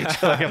turning the page.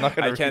 Like, I'm not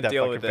going to read that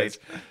fucking page.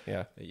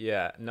 Yeah.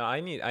 Yeah. No,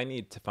 I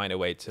need to find a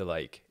way to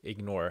like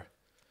ignore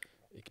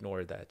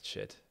that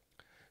shit.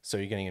 So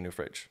you're getting a new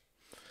fridge?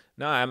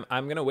 No,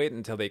 I'm gonna wait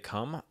until they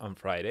come on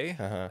Friday.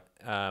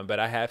 But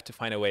I have to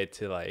find a way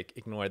to like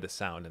ignore the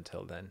sound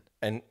until then.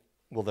 And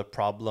will the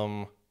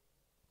problem,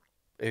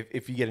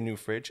 if you get a new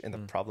fridge and the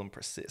problem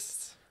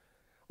persists,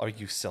 are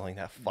you selling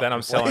that fucking Then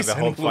I'm selling the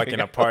whole fucking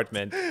out?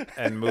 apartment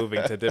and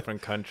moving to a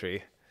different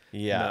country.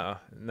 Yeah.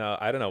 No,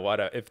 I don't know what.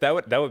 If that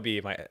would be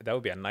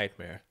a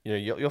nightmare. Yeah,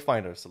 you'll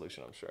find a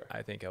solution, I'm sure.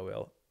 I think I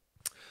will.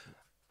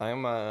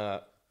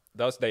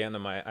 That was the end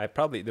of my.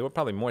 There were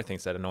probably more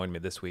things that annoyed me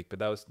this week, but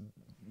that was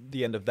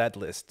the end of that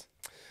list.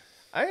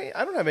 I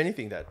don't have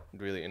anything that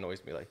really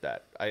annoys me like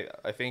that.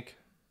 I think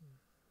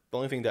the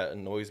only thing that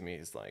annoys me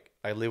is like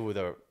I live with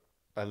a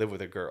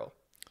girl.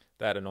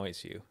 That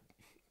annoys you.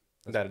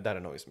 That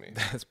annoys me.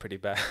 That's pretty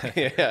bad.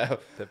 Yeah.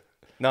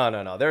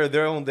 No.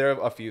 There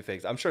are a few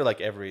things. I'm sure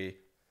like every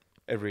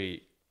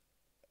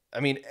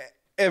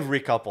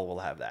couple will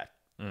have that,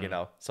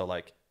 So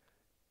like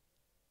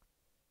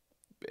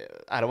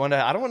I don't want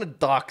to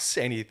dox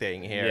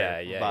anything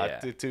here. Yeah.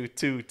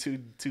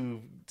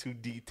 Too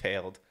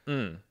detailed.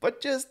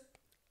 But just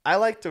I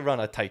like to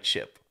run a tight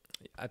ship.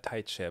 A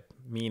tight ship,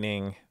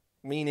 meaning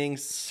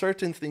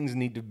certain things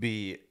need to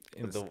be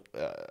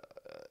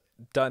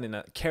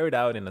carried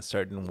out in a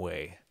certain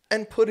way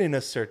and put in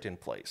a certain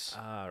place.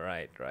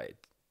 Right.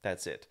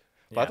 That's it.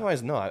 But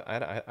otherwise, no.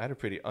 I had a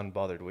pretty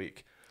unbothered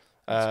week.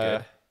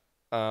 That's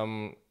good.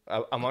 I'm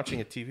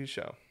watching a TV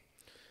show.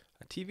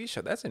 A TV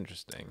show? That's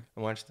interesting.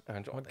 What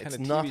kind of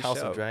not TV House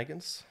show? of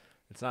Dragons.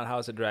 It's not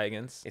House of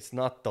Dragons. It's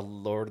not the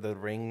Lord of the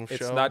Rings show.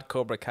 It's not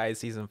Cobra Kai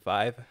season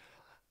 5.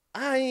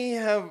 I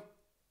have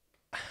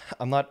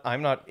I'm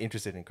not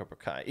interested in Cobra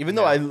Kai, even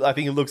though I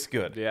think it looks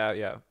good.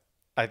 Yeah.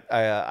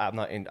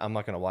 I'm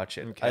not gonna watch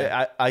it.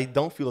 Okay. I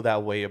don't feel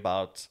that way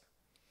about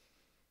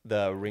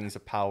the Rings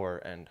of Power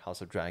and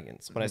House of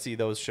Dragons. When I see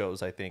those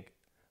shows, I think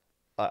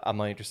I'm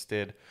not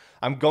interested.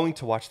 I'm going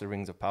to watch the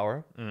Rings of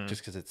Power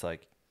just because it's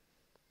like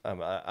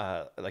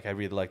I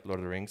really like Lord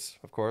of the Rings,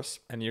 of course.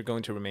 And you're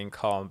going to remain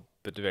calm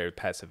but very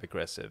passive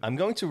aggressive. I'm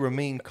going to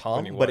remain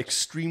calm but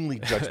extremely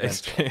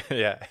judgmental.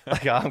 Yeah.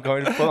 Like I'm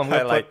going to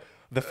put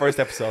the first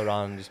episode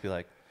on and just be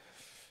like,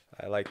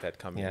 I like that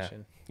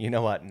combination. Yeah. You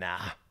know what?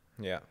 Nah.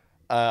 Yeah.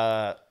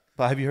 But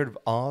have you heard of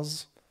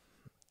Oz?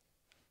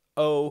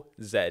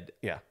 O-Z.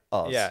 Yeah.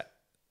 Oz. Yeah.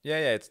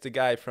 It's the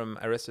guy from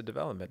Arrested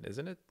Development,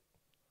 isn't it?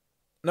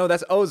 No,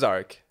 that's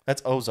Ozark.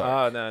 That's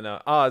Ozark. Oh,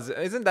 no. Oz.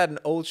 Isn't that an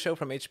old show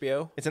from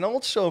HBO? It's an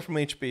old show from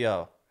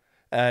HBO.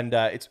 And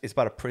it's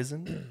about a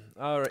prison.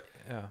 All right.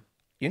 Yeah.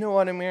 You know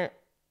what, Emir?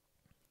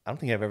 I don't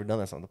think I've ever done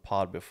this on the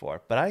pod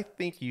before, but I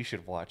think you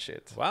should watch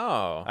it.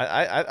 Wow.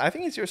 I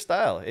think it's your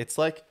style. It's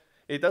like,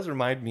 it does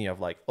remind me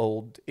of like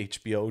old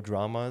HBO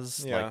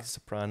dramas, like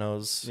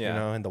Sopranos, you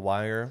know, and The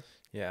Wire.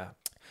 Yeah.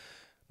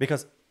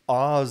 Because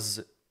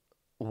Oz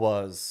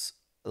was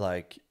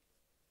like,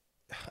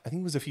 I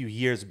think it was a few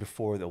years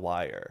before The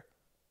Wire.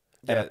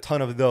 And a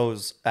ton of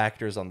those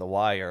actors on The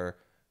Wire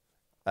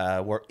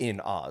were in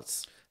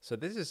Oz. So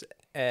this is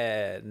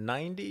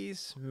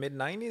 90s,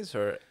 mid-90s,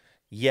 or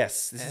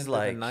yes, this is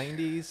like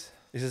 90s.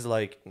 This is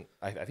like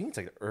I think it's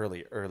like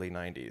early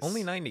 90s.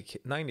 Only 90s kids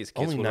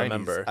only will 90s.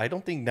 Remember. I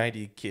don't think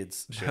 90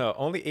 kids should. No,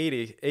 only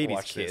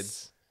 80s kids.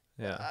 This.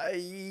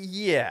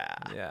 Yeah.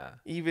 Yeah.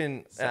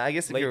 Even I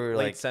guess if late, you were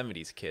late like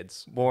 70s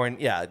kids. Born,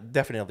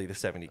 definitely the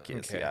 70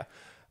 kids. Okay.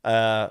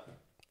 Yeah.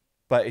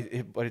 But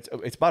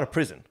it's about a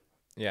prison.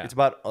 Yeah. It's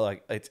about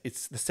like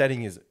it's the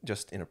setting is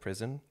just in a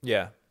prison.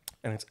 Yeah.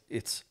 And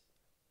it's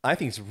I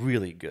think it's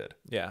really good.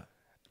 Yeah.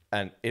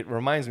 And it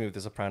reminds me of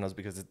The Sopranos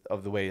because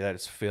of the way that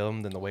it's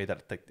filmed and the way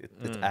that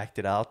it's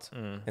acted out.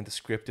 And the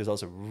script is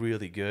also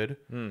really good.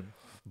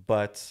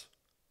 But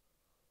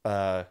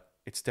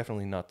it's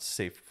definitely not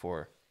safe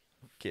for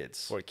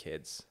kids. For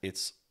kids.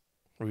 It's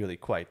really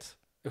quite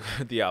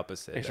the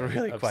opposite. It's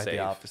really quite safe. The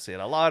opposite.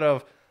 A lot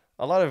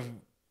of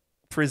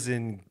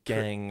prison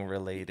gang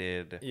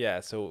related. Yeah,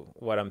 so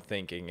what I'm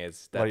thinking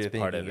is that's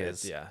part of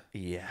it.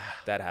 Yeah.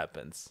 That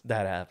happens.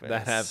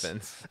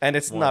 And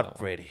it's not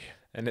pretty.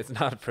 And it's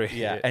not pretty.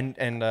 Yeah,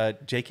 and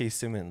J.K.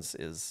 Simmons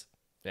is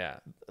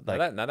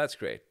like now that's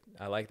great.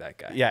 I like that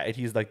guy. Yeah,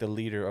 he's like the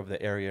leader of the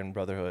Aryan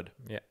Brotherhood.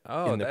 Yeah.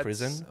 In the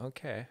prison.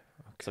 Okay.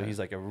 So he's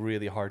like a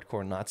really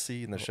hardcore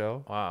Nazi in the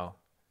show. Wow.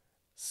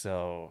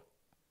 So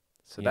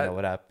you know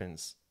what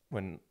happens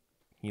when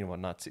you know what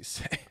Nazis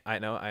say. I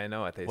know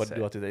what they say.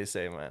 What do they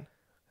say, man?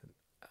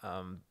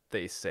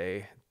 They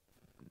say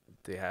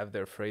they have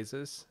their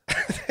phrases.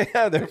 They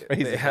have their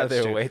phrases. They have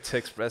their way to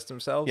express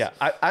themselves. Yeah,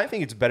 I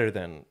think it's better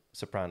than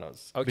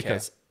Sopranos. Okay.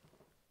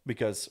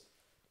 Because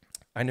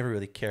I never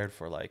really cared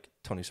for like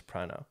Tony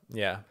Soprano.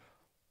 Yeah.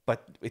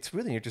 But it's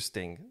really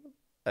interesting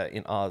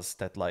in Oz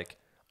that like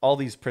all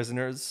these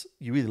prisoners,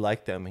 you really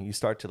like them and you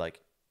start to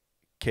like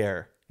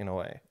care in a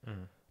way.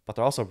 But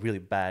they're also really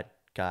bad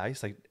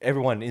guys. Like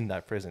everyone in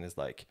that prison is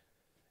like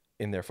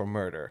in there for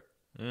murder.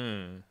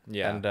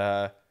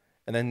 Yeah.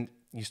 And then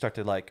you start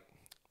to like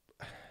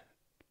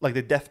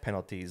the death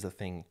penalty is a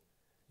thing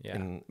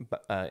in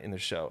the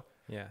show.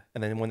 Yeah.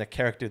 And then when the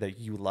character that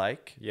you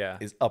like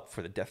is up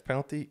for the death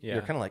penalty,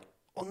 you're kind of like,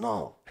 oh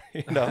no,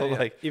 you know,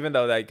 like even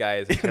though that guy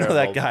is even though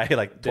that guy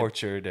like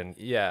tortured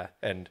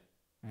and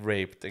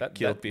raped and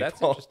killed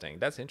people.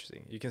 That's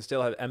interesting. You can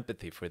still have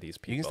empathy for these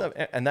people. You can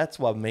still, and that's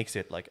what makes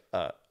it like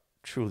a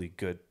truly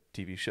good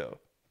TV show.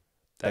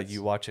 That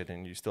you watch it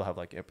and you still have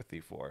like empathy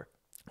for.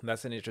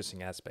 That's an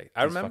interesting aspect.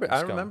 I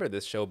remember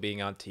this show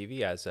being on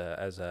TV as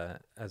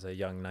a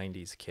young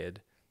 90s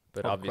kid,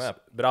 but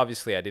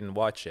obviously I didn't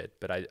watch it,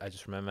 but I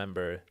just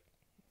remember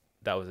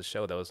that was a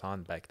show that was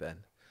on back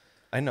then.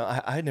 I know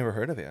I had never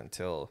heard of it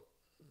until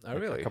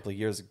really? A couple of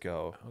years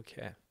ago.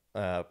 Okay.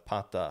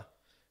 Pata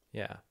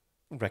Yeah.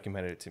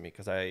 recommended it to me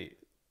because I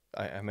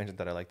mentioned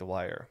that I like The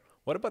Wire.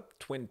 What about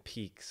Twin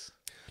Peaks?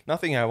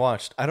 Nothing I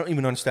watched. I don't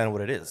even understand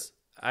what it is.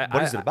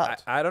 What is it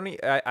about?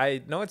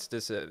 I know it's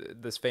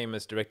this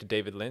famous director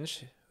David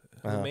Lynch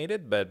who made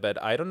it,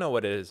 but I don't know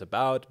what it is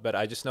about. But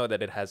I just know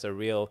that it has a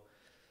real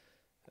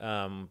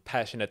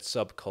passionate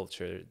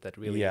subculture that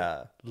really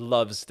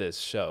loves this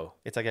show.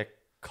 It's like a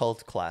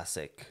cult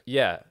classic.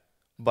 Yeah,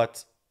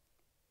 but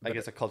I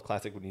guess a cult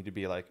classic would need to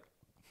be like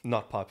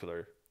not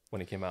popular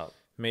when it came out.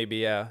 Maybe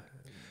yeah.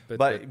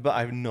 But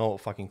I have no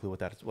fucking clue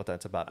what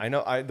that's about. I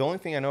know the only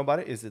thing I know about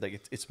it is that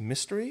like it's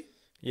mystery.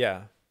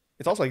 Yeah.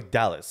 It's also like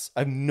Dallas.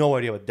 I have no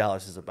idea what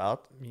Dallas is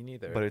about. Me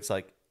neither. But it's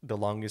like the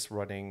longest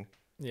running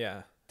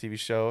TV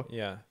show.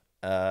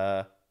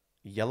 Yeah.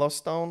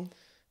 Yellowstone.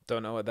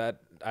 Don't know what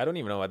that. I don't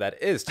even know what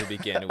that is to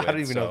begin with. I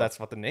don't even know that's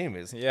what the name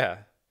is. Yeah.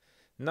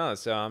 No,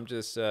 so I'm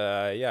just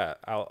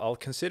I'll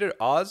consider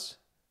Oz.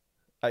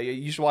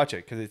 You should watch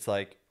it because it's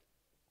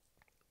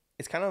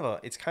kind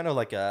of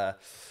like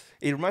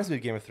It reminds me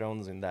of Game of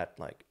Thrones in that,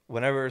 like,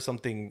 whenever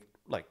something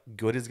like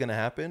good is gonna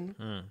happen,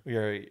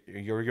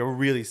 you're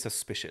really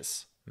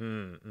suspicious.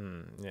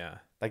 Yeah.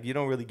 Like, you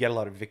don't really get a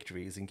lot of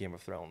victories in Game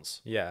of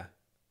Thrones. Yeah.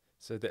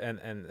 So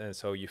and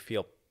so you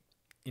feel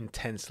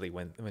intensely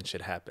when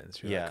shit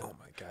happens. You're like, oh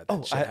my god,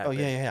 that shit happened.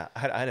 Yeah. I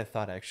had a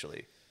thought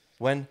actually.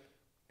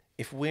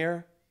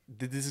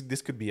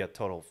 This could be a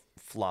total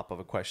flop of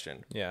a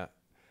question. Yeah.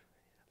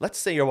 Let's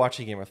say you're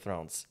watching Game of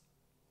Thrones,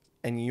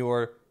 and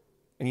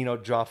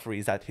Joffrey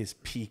is at his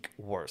peak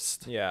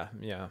worst. Yeah.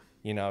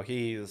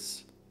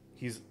 He's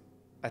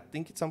I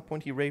think at some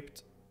point he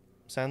raped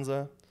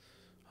Sansa.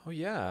 Oh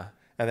yeah.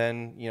 And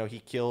then, he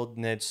killed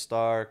Ned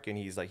Stark, and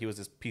he was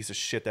this piece of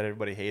shit that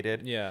everybody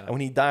hated. Yeah. And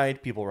when he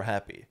died, people were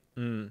happy.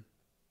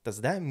 Does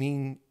that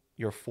mean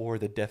you're for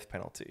the death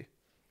penalty?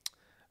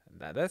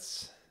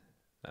 That's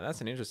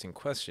an interesting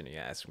question you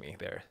asked me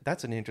there.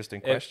 That's an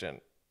interesting question.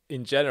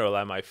 In general,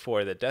 am I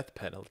for the death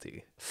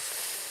penalty?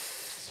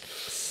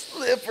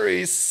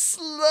 Slippery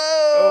slope.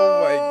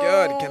 Oh my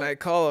god, can I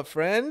call a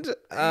friend?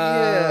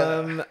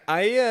 Yeah.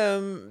 I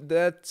am.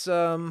 That's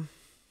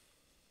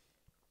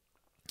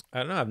I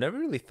don't know. I've never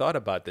really thought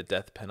about the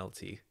death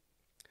penalty.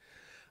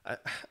 I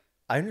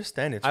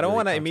understand it. I don't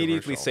want to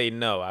immediately say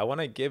no. I want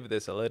to give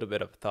this a little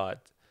bit of thought.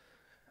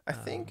 I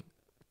think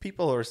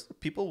people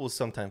will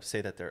sometimes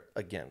say that they're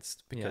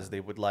against because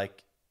they would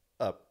like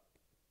a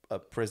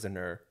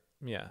prisoner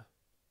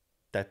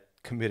that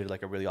committed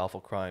like a really awful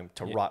crime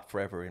to rot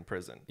forever in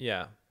prison.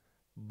 Yeah.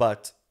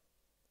 But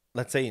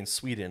let's say in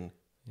Sweden,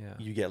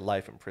 you get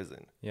life in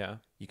prison. Yeah.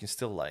 You can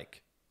still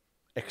like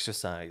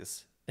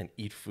exercise and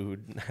eat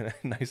food,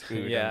 nice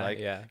food. Yeah, and,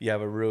 yeah. You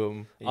have a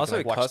room. Also,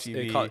 it costs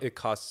it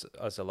costs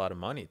us a lot of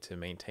money to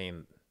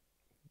maintain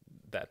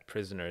that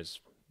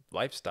prisoner's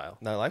lifestyle.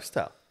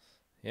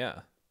 Yeah.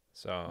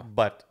 So.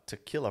 But to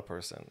kill a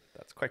person,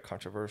 that's quite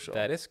controversial.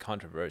 That is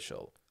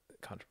controversial.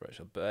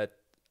 But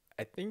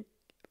I think,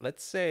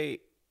 let's say,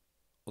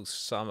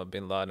 Osama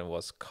bin Laden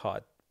was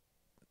caught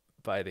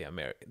by the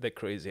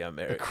crazy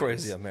Americans. The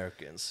crazy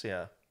Americans,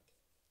 yeah.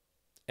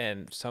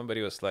 And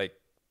somebody was like,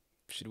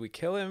 "Should we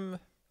kill him?"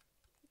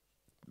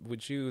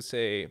 Would you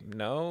say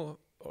no,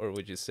 or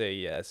would you say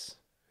yes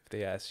if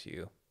they ask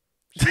you?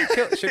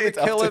 Should we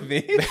kill him?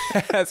 Me? Do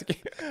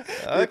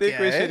you think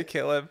we should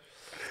kill him?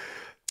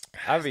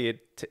 I mean,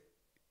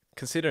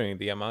 considering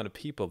the amount of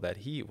people that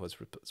he was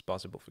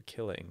responsible for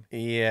killing.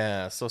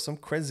 Yeah, so some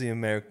crazy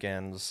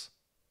Americans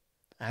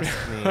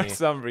asked me for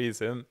some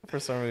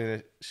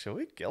reason, should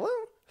we kill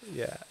him?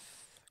 Yeah.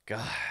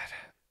 God.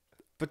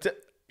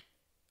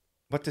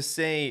 But to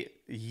say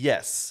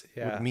yes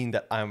would mean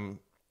that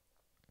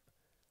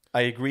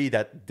I agree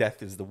that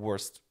death is the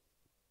worst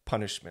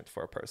punishment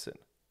for a person.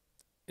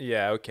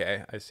 Yeah,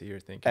 okay. I see your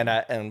thinking.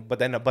 But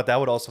that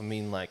would also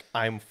mean like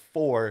I'm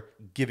for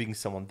giving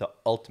someone the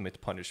ultimate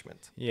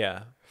punishment.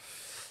 Yeah.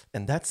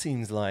 And that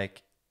seems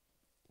like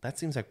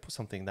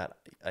something that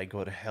I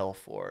go to hell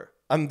for.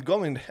 I'll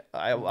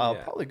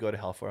probably go to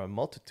hell for a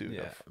multitude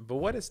of. But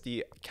what is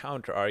the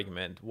counter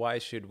argument? Why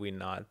should we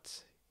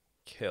not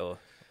kill?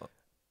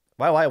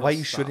 Why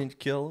you shouldn't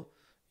kill?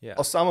 Yeah.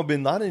 Osama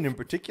bin Laden in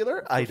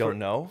particular? I don't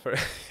know.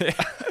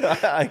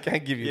 I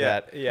can't give you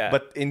that. Yeah.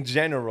 But in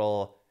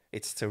general,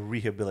 it's to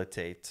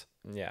rehabilitate.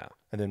 Yeah.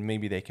 And then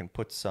maybe they can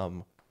put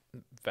some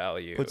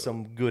value, put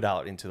some good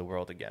out into the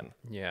world again.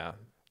 Yeah.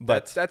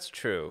 But that's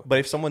true. But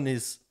if someone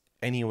is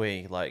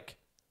anyway like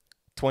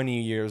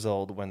 20 years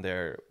old when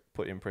they're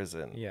put in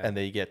prison and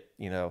they get,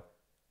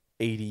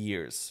 80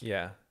 years.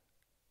 Yeah.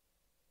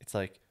 It's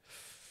like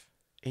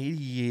 80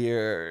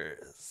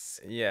 years.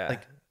 Yeah.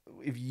 Like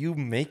if you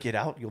make it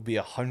out, you'll be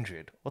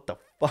 100. What the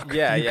fuck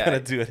are you gonna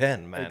do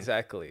then, man?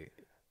 Exactly.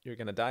 You're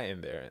gonna die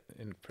in there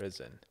in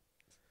prison.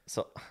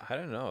 So I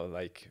don't know,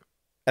 like.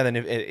 And then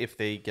if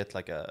they get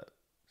like a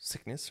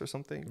sickness or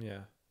something,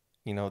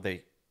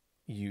 they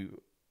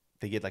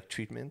get like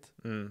treatment,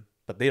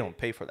 but they don't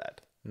pay for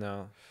that.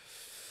 No.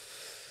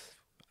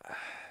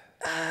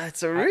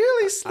 It's a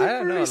really slippery I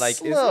don't know, like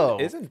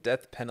slope. Isn't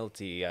death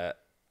penalty a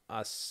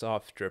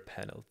softer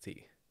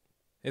penalty?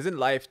 Isn't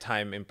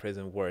lifetime in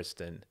prison worse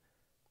than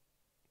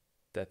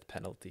death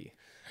penalty?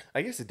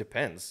 I guess it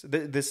depends.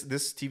 This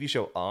TV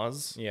show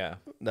Oz. Yeah.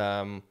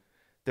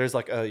 There's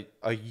like a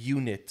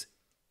unit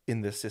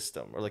in the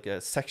system or like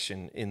a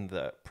section in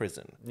the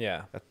prison.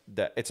 Yeah.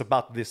 That it's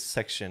about this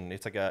section.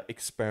 It's like a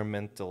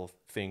experimental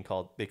thing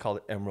they call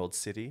it Emerald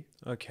City.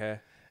 Okay.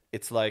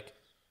 It's like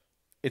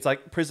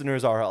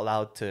prisoners are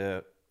allowed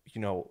to,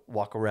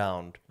 walk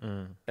around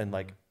and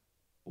like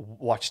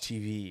watch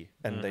TV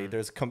and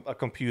there's a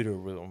computer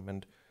room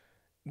and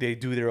they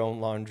do their own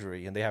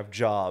laundry and they have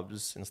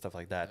jobs and stuff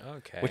like that.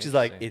 Okay. Which is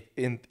like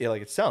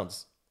it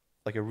sounds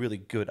like a really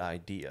good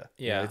idea.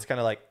 Yeah. It's kind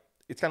of like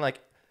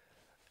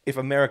if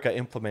America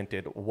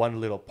implemented one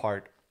little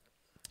part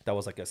that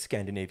was like a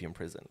Scandinavian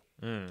prison.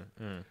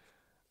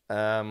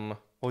 What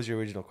was your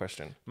original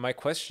question? My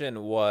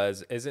question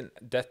was,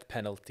 isn't death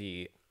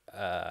penalty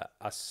a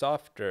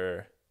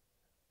softer?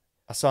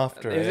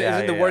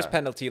 Isn't the worst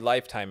penalty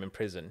lifetime in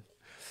prison?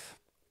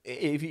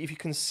 if you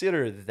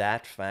consider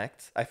that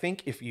fact, I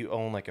think if you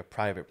own like a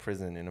private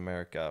prison in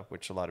America,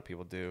 which a lot of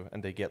people do,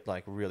 and they get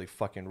like really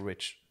fucking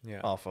rich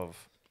off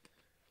of,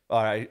 or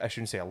I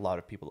shouldn't say a lot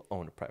of people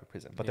own a private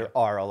prison, but there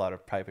are a lot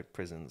of private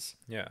prisons.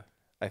 Yeah.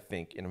 I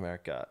think in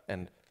America,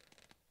 and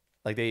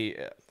like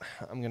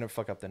I'm gonna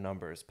fuck up the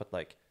numbers, but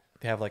like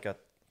they have like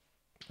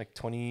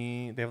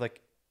 20, they have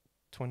like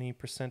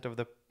 20% of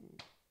the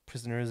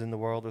prisoners in the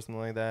world or something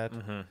like that.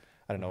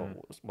 I don't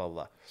know, blah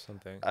blah.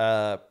 Something.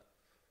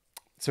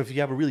 So if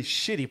you have a really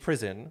shitty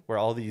prison where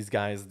all these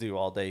guys do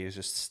all day is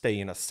just stay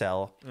in a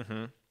cell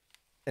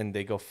and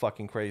they go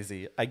fucking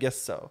crazy, I guess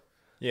so.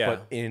 Yeah.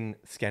 But in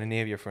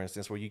Scandinavia, for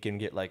instance, where you can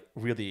get like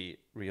really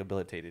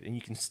rehabilitated and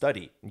you can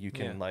study and you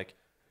can like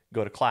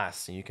go to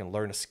class and you can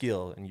learn a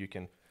skill and you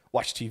can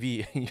watch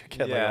TV and you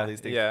get like all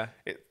these things. Yeah.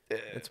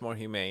 It's more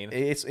humane.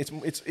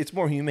 It's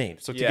more humane.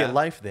 So to get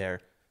life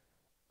there,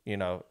 you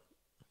know,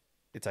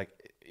 it's like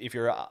if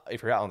you're out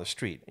on the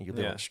street and you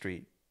live on the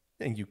street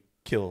and you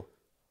kill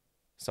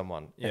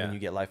someone and then you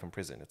get life in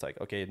prison, it's like,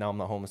 okay, now I'm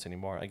not homeless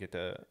anymore. I get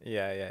to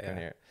come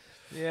here.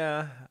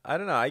 Yeah, I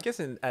don't know. I guess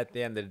at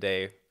the end of the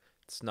day,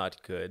 it's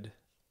not good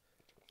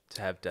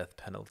to have death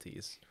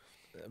penalties.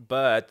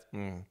 But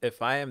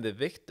if I am the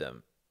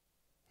victim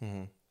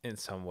in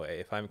some way,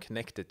 if I'm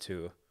connected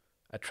to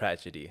a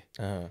tragedy,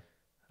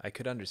 I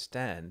could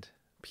understand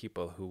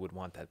people who would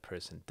want that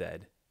person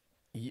dead.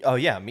 Oh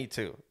yeah, me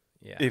too.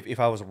 Yeah. If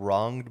I was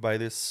wronged by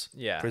this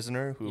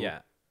prisoner who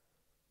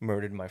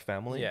murdered my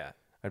family,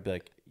 I'd be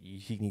like,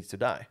 he needs to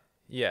die.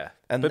 Yeah.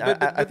 And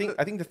I think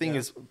the thing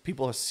is,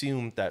 people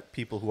assume that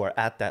people who are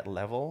at that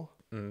level,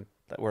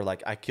 that were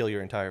like, I kill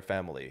your entire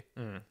family,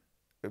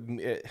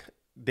 I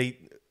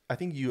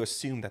think you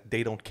assume that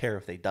they don't care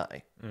if they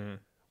die,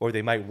 or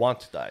they might want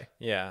to die.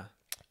 Yeah.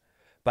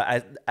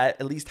 But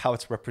at least how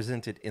it's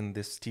represented in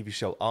this TV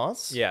show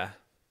Oz. Yeah.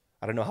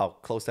 I don't know how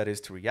close that is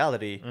to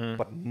reality,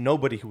 but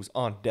nobody who's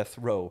on death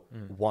row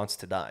wants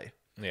to die.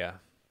 Yeah.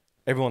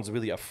 Everyone's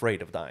really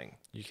afraid of dying.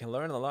 You can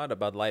learn a lot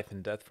about life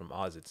and death from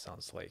Oz, it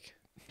sounds like.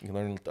 You can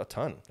learn a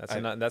ton.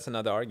 That's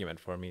another argument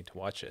for me to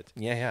watch it.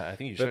 Yeah, I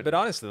think you should. But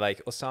honestly,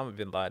 like Osama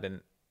bin Laden,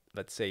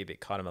 let's say they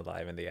caught him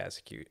alive and they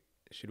ask you,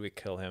 should we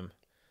kill him?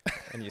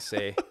 And you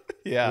say,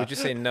 would you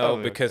say no,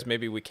 because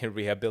maybe we can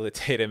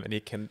rehabilitate him and he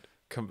can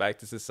come back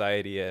to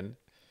society and...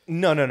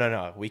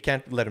 No. We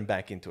can't let him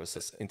back into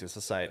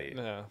society.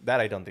 No. That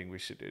I don't think we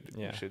should do.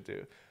 Yeah. We should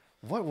do.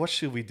 What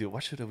should we do?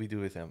 What should we do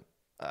with him?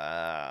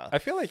 I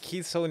feel like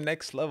he's so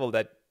next level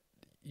that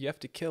you have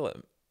to kill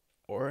him,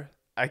 or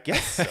I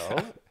guess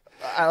so.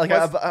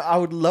 I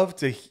would love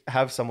to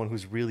have someone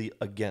who's really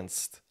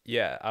against.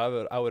 Yeah, I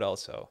would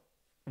also.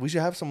 We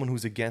should have someone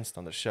who's against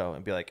on the show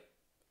and be like,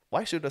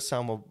 why should we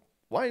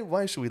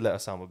let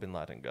Osama bin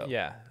Laden go?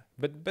 Yeah,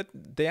 but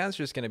the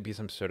answer is going to be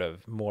some sort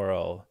of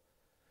moral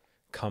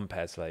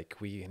compass, like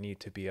we need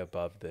to be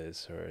above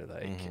this, or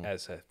like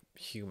as a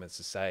human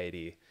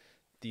society,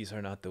 these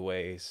are not the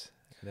ways.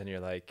 And then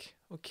you're like,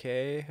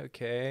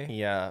 okay,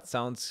 yeah,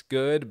 sounds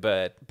good,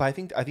 but I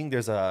think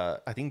there's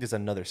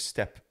another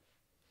step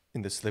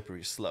in the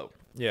slippery slope.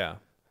 Yeah,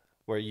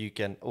 where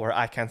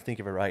I can't think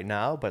of it right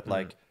now, but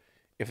like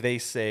if they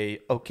say,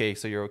 okay,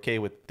 so you're okay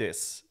with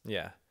this,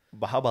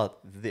 but how about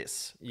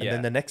this? And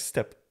then the next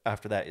step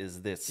after that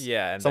is this.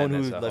 Yeah, and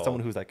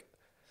someone who's like,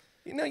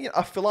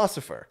 a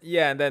philosopher.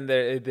 Yeah, and then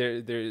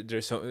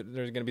there's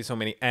gonna be so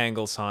many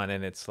angles on,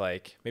 and it's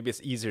like maybe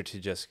it's easier to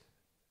just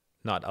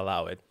not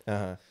allow it.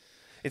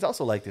 It's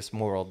also like this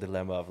moral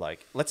dilemma of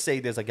like, let's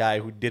say there's a guy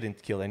who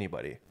didn't kill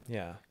anybody.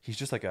 Yeah, he's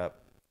just like a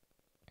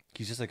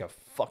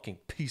fucking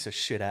piece of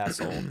shit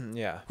asshole.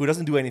 Yeah, who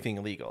doesn't do anything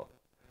illegal.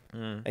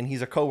 And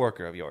he's a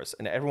coworker of yours,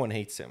 and everyone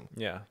hates him.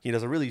 Yeah, he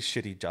does a really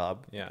shitty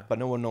job. Yeah, but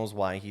no one knows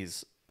why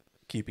he's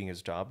keeping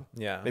his job.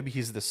 Yeah, maybe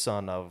he's the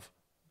son of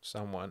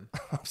someone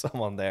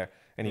there,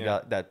 and he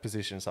got that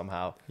position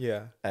somehow.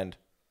 Yeah, and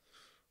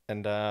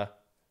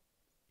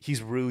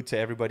he's rude to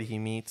everybody he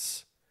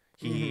meets.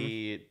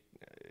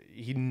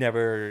 He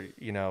never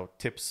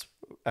tips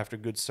after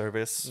good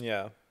service.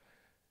 Yeah,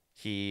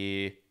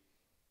 he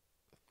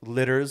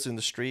litters in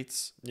the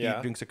streets. Yeah,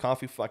 he drinks a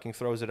coffee, fucking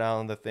throws it out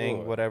on the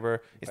thing.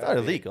 Whatever. It's not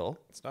illegal.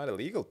 It's not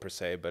illegal per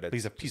se, but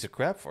he's a piece of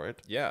crap for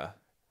it. Yeah.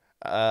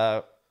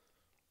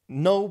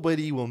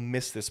 Nobody will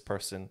miss this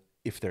person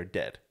if they're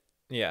dead.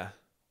 Yeah.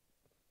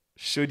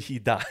 Should he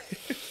die?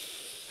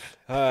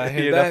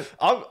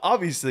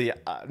 Obviously,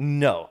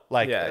 no.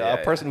 Like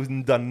a person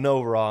who's done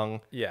no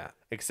wrong. Yeah.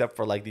 Except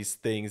for like these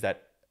things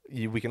that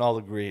we can all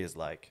agree is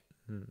like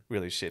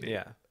really shitty.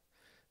 Yeah.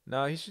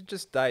 No, he should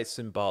just die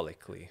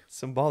symbolically.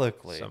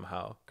 Symbolically.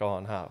 Somehow. Go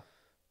on, how?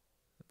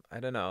 I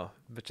don't know,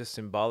 but just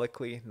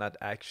symbolically, not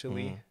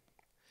actually.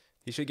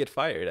 He should get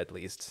fired at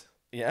least.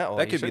 Yeah, well,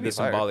 that could be the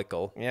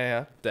symbolical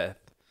death.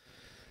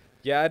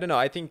 Yeah, I don't know.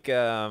 I think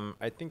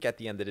at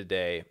the end of the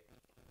day,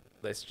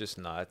 let's just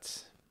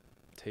not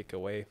take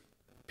away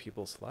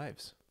people's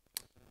lives.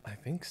 I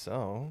think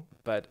so.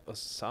 But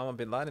Osama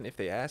bin Laden, if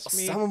they ask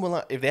me,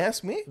 if they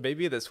ask me,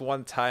 maybe this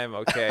one time,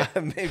 okay.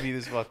 Maybe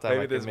this one time.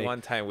 Maybe this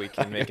one time we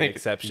can make an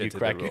exception to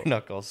the rule. You crack your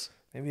knuckles.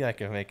 Maybe I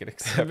can make an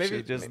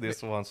exception.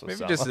 This once.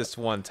 Maybe just this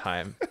one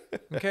time.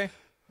 Okay,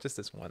 just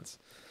this once.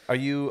 Are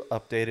you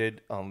updated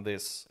on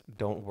this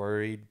 "Don't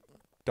Worry,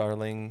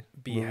 Darling"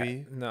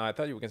 movie? No, I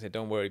thought you were gonna say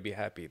 "Don't Worry, Be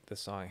Happy." The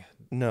song.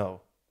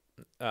 No.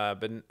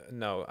 But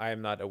no, I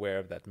am not aware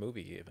of that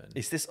movie even.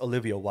 Is this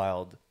Olivia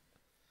Wilde?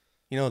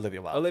 You know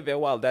Olivia Wilde. Olivia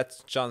Wilde.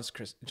 That's John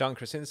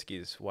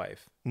Krasinski's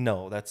wife.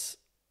 No, that's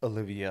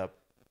Emily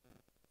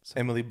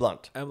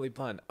Blunt. Emily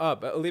Blunt. Oh,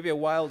 but Olivia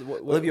Wilde.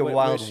 Olivia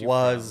Wilde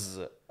was.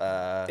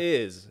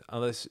 Is,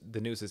 unless the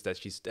news is that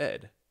she's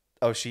dead.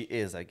 Oh, she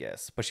is, I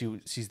guess. But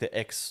she's the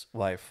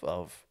ex-wife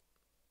of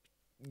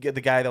the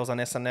guy that was on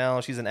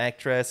SNL. She's an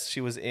actress. She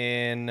was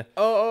in.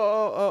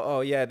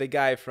 Oh, yeah, the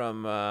guy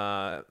from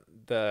the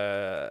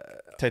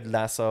Ted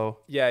Lasso.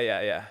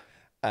 Yeah.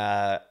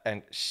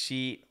 And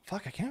she, I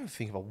can't even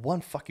think of one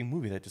fucking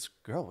movie that this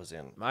girl was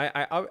in.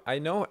 I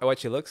know what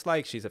she looks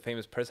like. She's a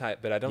famous person,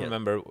 but I don't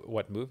remember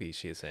what movie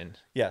she's in.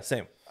 Yeah,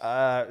 same.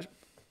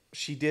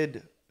 She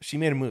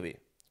made a movie.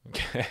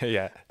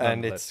 Yeah.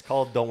 And it's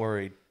called Don't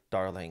Worry,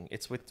 Darling.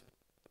 It's with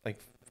like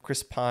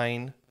Chris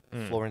Pine,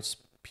 Florence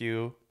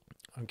Pugh.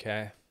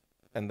 Okay.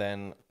 And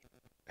then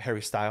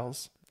Harry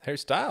Styles. Harry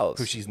Styles.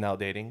 Who she's now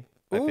dating,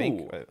 I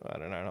think. I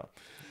don't know.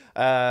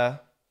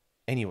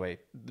 Anyway,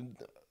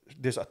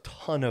 there's a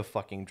ton of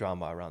fucking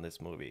drama around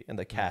this movie and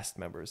the cast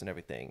members and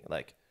everything.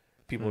 Like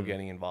people are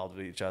getting involved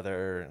with each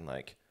other and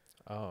like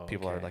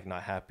people are like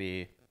not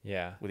happy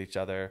with each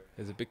other.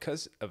 Is it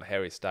because of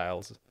Harry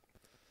Styles?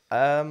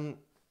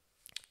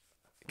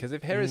 Because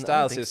if Harry I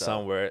Styles think is so.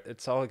 somewhere,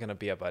 it's all gonna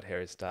be about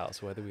Harry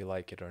Styles, whether we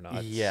like it or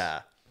not.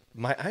 Yeah.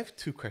 I have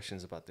two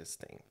questions about this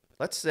thing.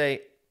 Let's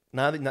say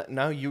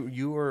now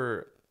you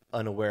were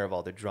unaware of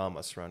all the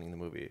drama surrounding the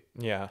movie.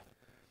 Yeah.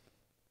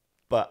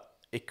 But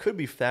it could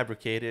be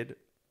fabricated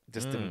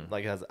just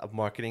like as a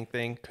marketing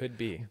thing. Could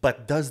be.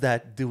 But does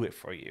that do it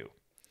for you?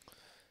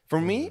 For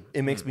me,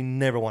 it makes me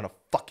never want to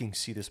fucking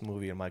see this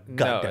movie in my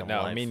goddamn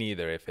life. No, me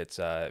neither. If it's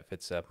a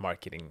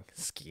marketing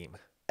scheme.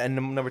 And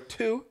number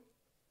two,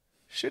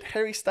 should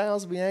Harry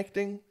Styles be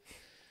acting?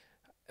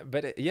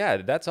 But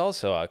that's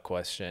also a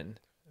question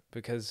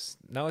because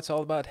now it's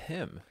all about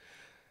him.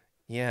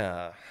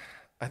 Yeah.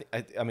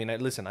 I mean,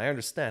 listen, I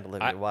understand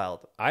Olivia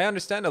Wilde. I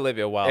understand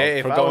Olivia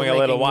Wilde for going a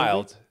little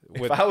wild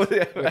with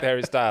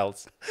Harry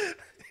Styles.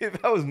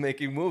 If I was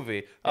making a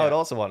movie, I would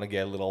also want to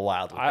get a little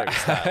wild with Harry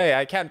Styles. Hey,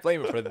 I can't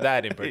blame her for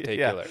that in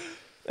particular.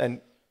 Yeah.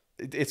 And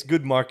it's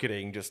good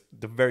marketing. Just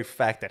the very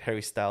fact that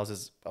Harry Styles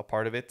is a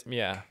part of it.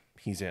 Yeah.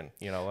 He's in,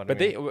 you know what I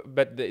mean?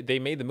 But they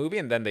made the movie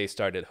and then they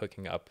started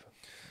hooking up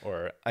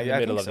or in the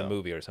middle of the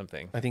movie or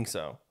something. I think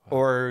so.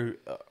 Or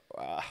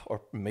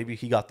maybe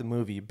he got the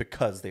movie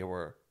because they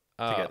were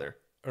together.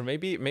 Or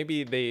maybe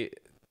they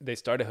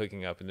started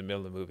hooking up in the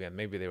middle of the movie and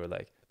maybe they were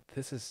like,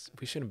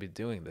 we shouldn't be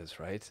doing this,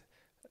 right?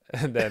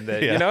 And then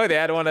they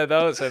had one of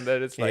those and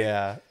then it's like,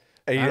 I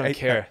don't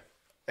care.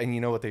 And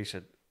you know what they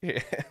should,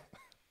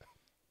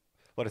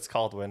 what it's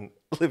called when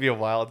Olivia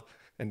Wilde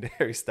and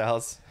Harry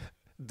Styles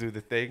do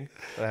the thing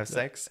and have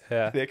sex?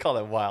 Yeah. They call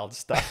it wild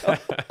style.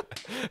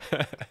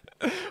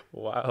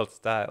 Wild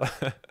style.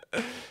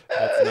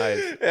 That's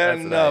nice.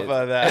 Enough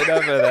of that.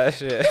 Enough of that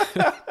shit.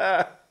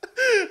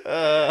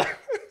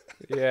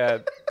 Yeah.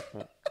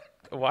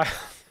 Wild.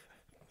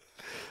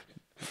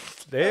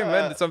 They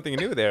invented something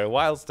new there.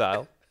 Wild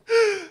style.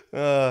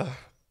 I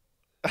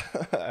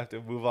have to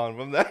move on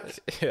from that.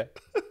 Yeah.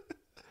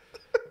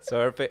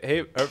 So her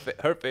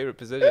favorite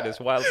position is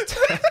wild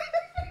style.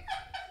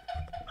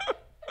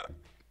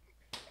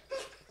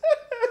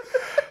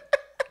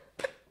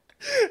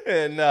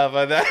 Enough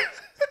of that.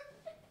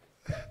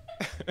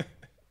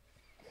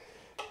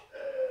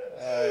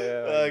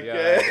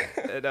 Okay.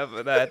 God. Enough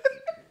of that.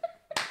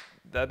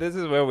 Now this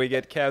is where we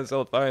get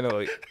canceled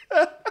finally.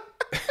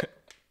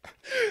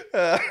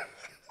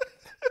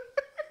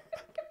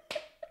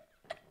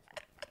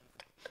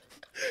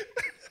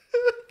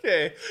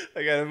 Okay,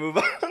 I gotta move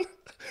on.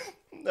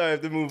 I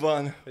have to move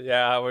on.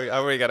 Yeah,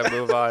 we gotta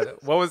move on.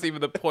 What was even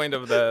the point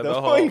of the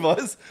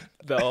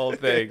whole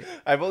thing?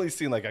 I've only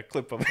seen like a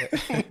clip of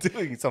him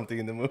doing something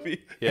in the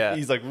movie. Yeah,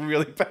 he's like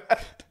really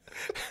bad.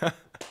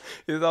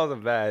 He's also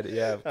bad.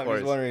 Yeah, of I'm course.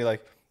 just wondering,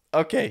 like,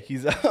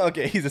 he's a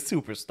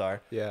superstar.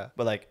 Yeah,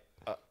 but like,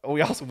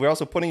 we're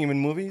also putting him in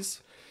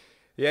movies.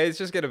 Yeah, he's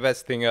just gonna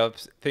mess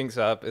things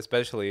up,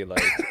 especially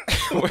like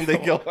when they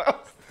go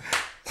out.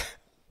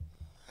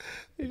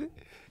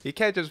 You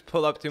can't just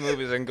pull up 2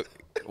 movies and go,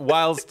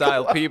 wild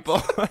style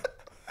people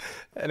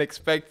and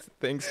expect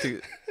things to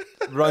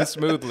run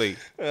smoothly.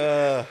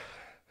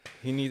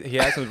 He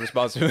has some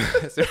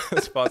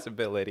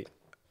responsibility.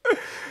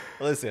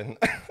 Listen,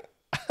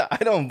 I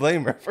don't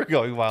blame her for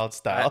going wild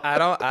style. I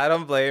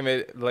don't blame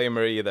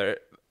her either,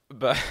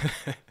 but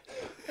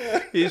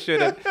he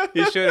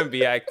shouldn't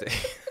be acting.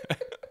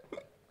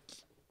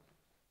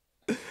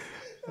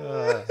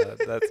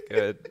 That's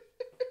good.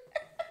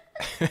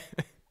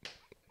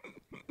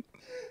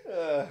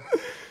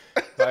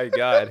 My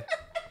God.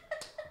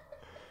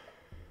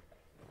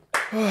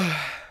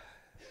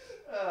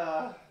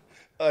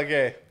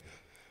 Okay.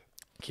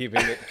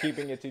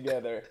 Keeping it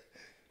together.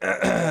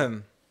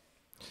 I'm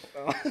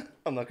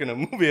not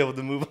gonna be able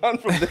to move on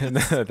from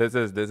this. this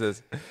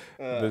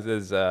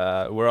is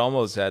we're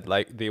almost at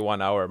like the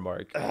 1 hour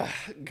mark.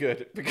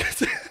 Good,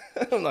 because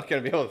I'm not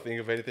gonna be able to think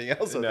of anything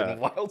else other than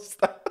wild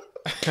stuff.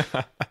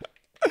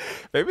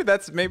 Maybe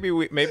this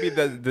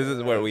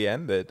is where we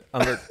end it,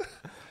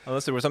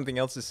 unless there was something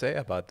else to say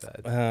about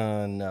that.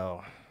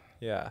 No.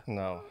 Yeah.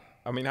 No.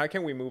 I mean, how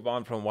can we move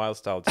on from wild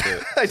style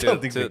I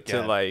don't think we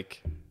can. to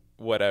like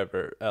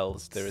whatever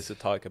else there is to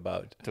talk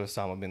about? To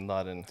Osama bin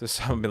Laden. To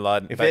Osama bin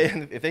Laden.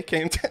 If they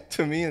came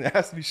to me and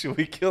asked me, should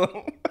we kill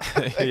him?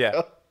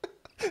 Yeah.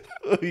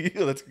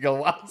 Let's go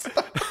wild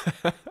style.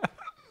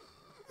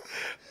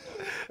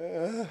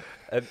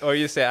 Or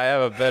you say, I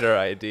have a better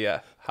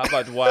idea. How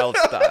about wild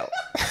style?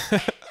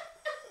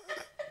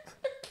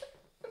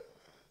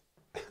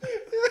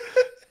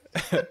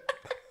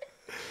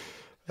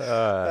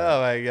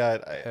 Oh my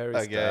God.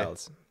 Harry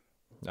Styles.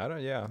 I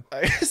don't. Yeah.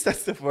 I guess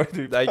that's the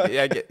word. I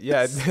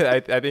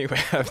think we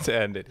have to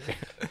end it here.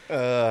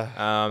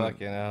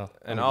 Fucking hell.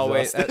 And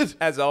always,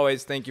 as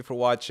always, thank you for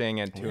watching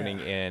and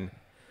tuning in,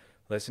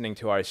 listening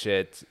to our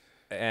shit,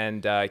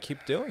 and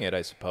keep doing it,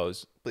 I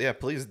suppose. Yeah,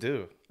 please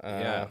do.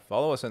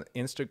 Follow us on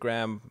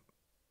Instagram.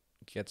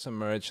 Get some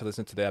merch.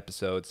 Listen to the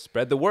episodes.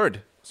 Spread the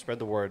word. Spread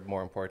the word.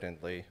 More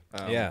importantly.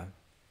 And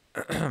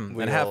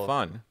have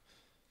fun.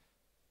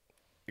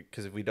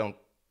 Because if we don't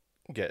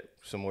get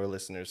some more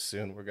listeners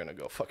soon, we're gonna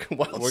go fucking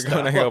wild. We're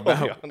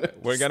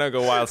gonna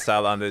go wild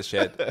style on this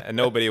shit, and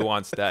nobody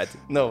wants that.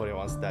 Nobody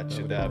wants that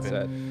shit to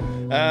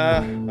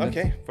happen.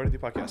 Okay, for the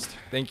podcast.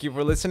 Thank you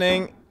for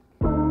listening.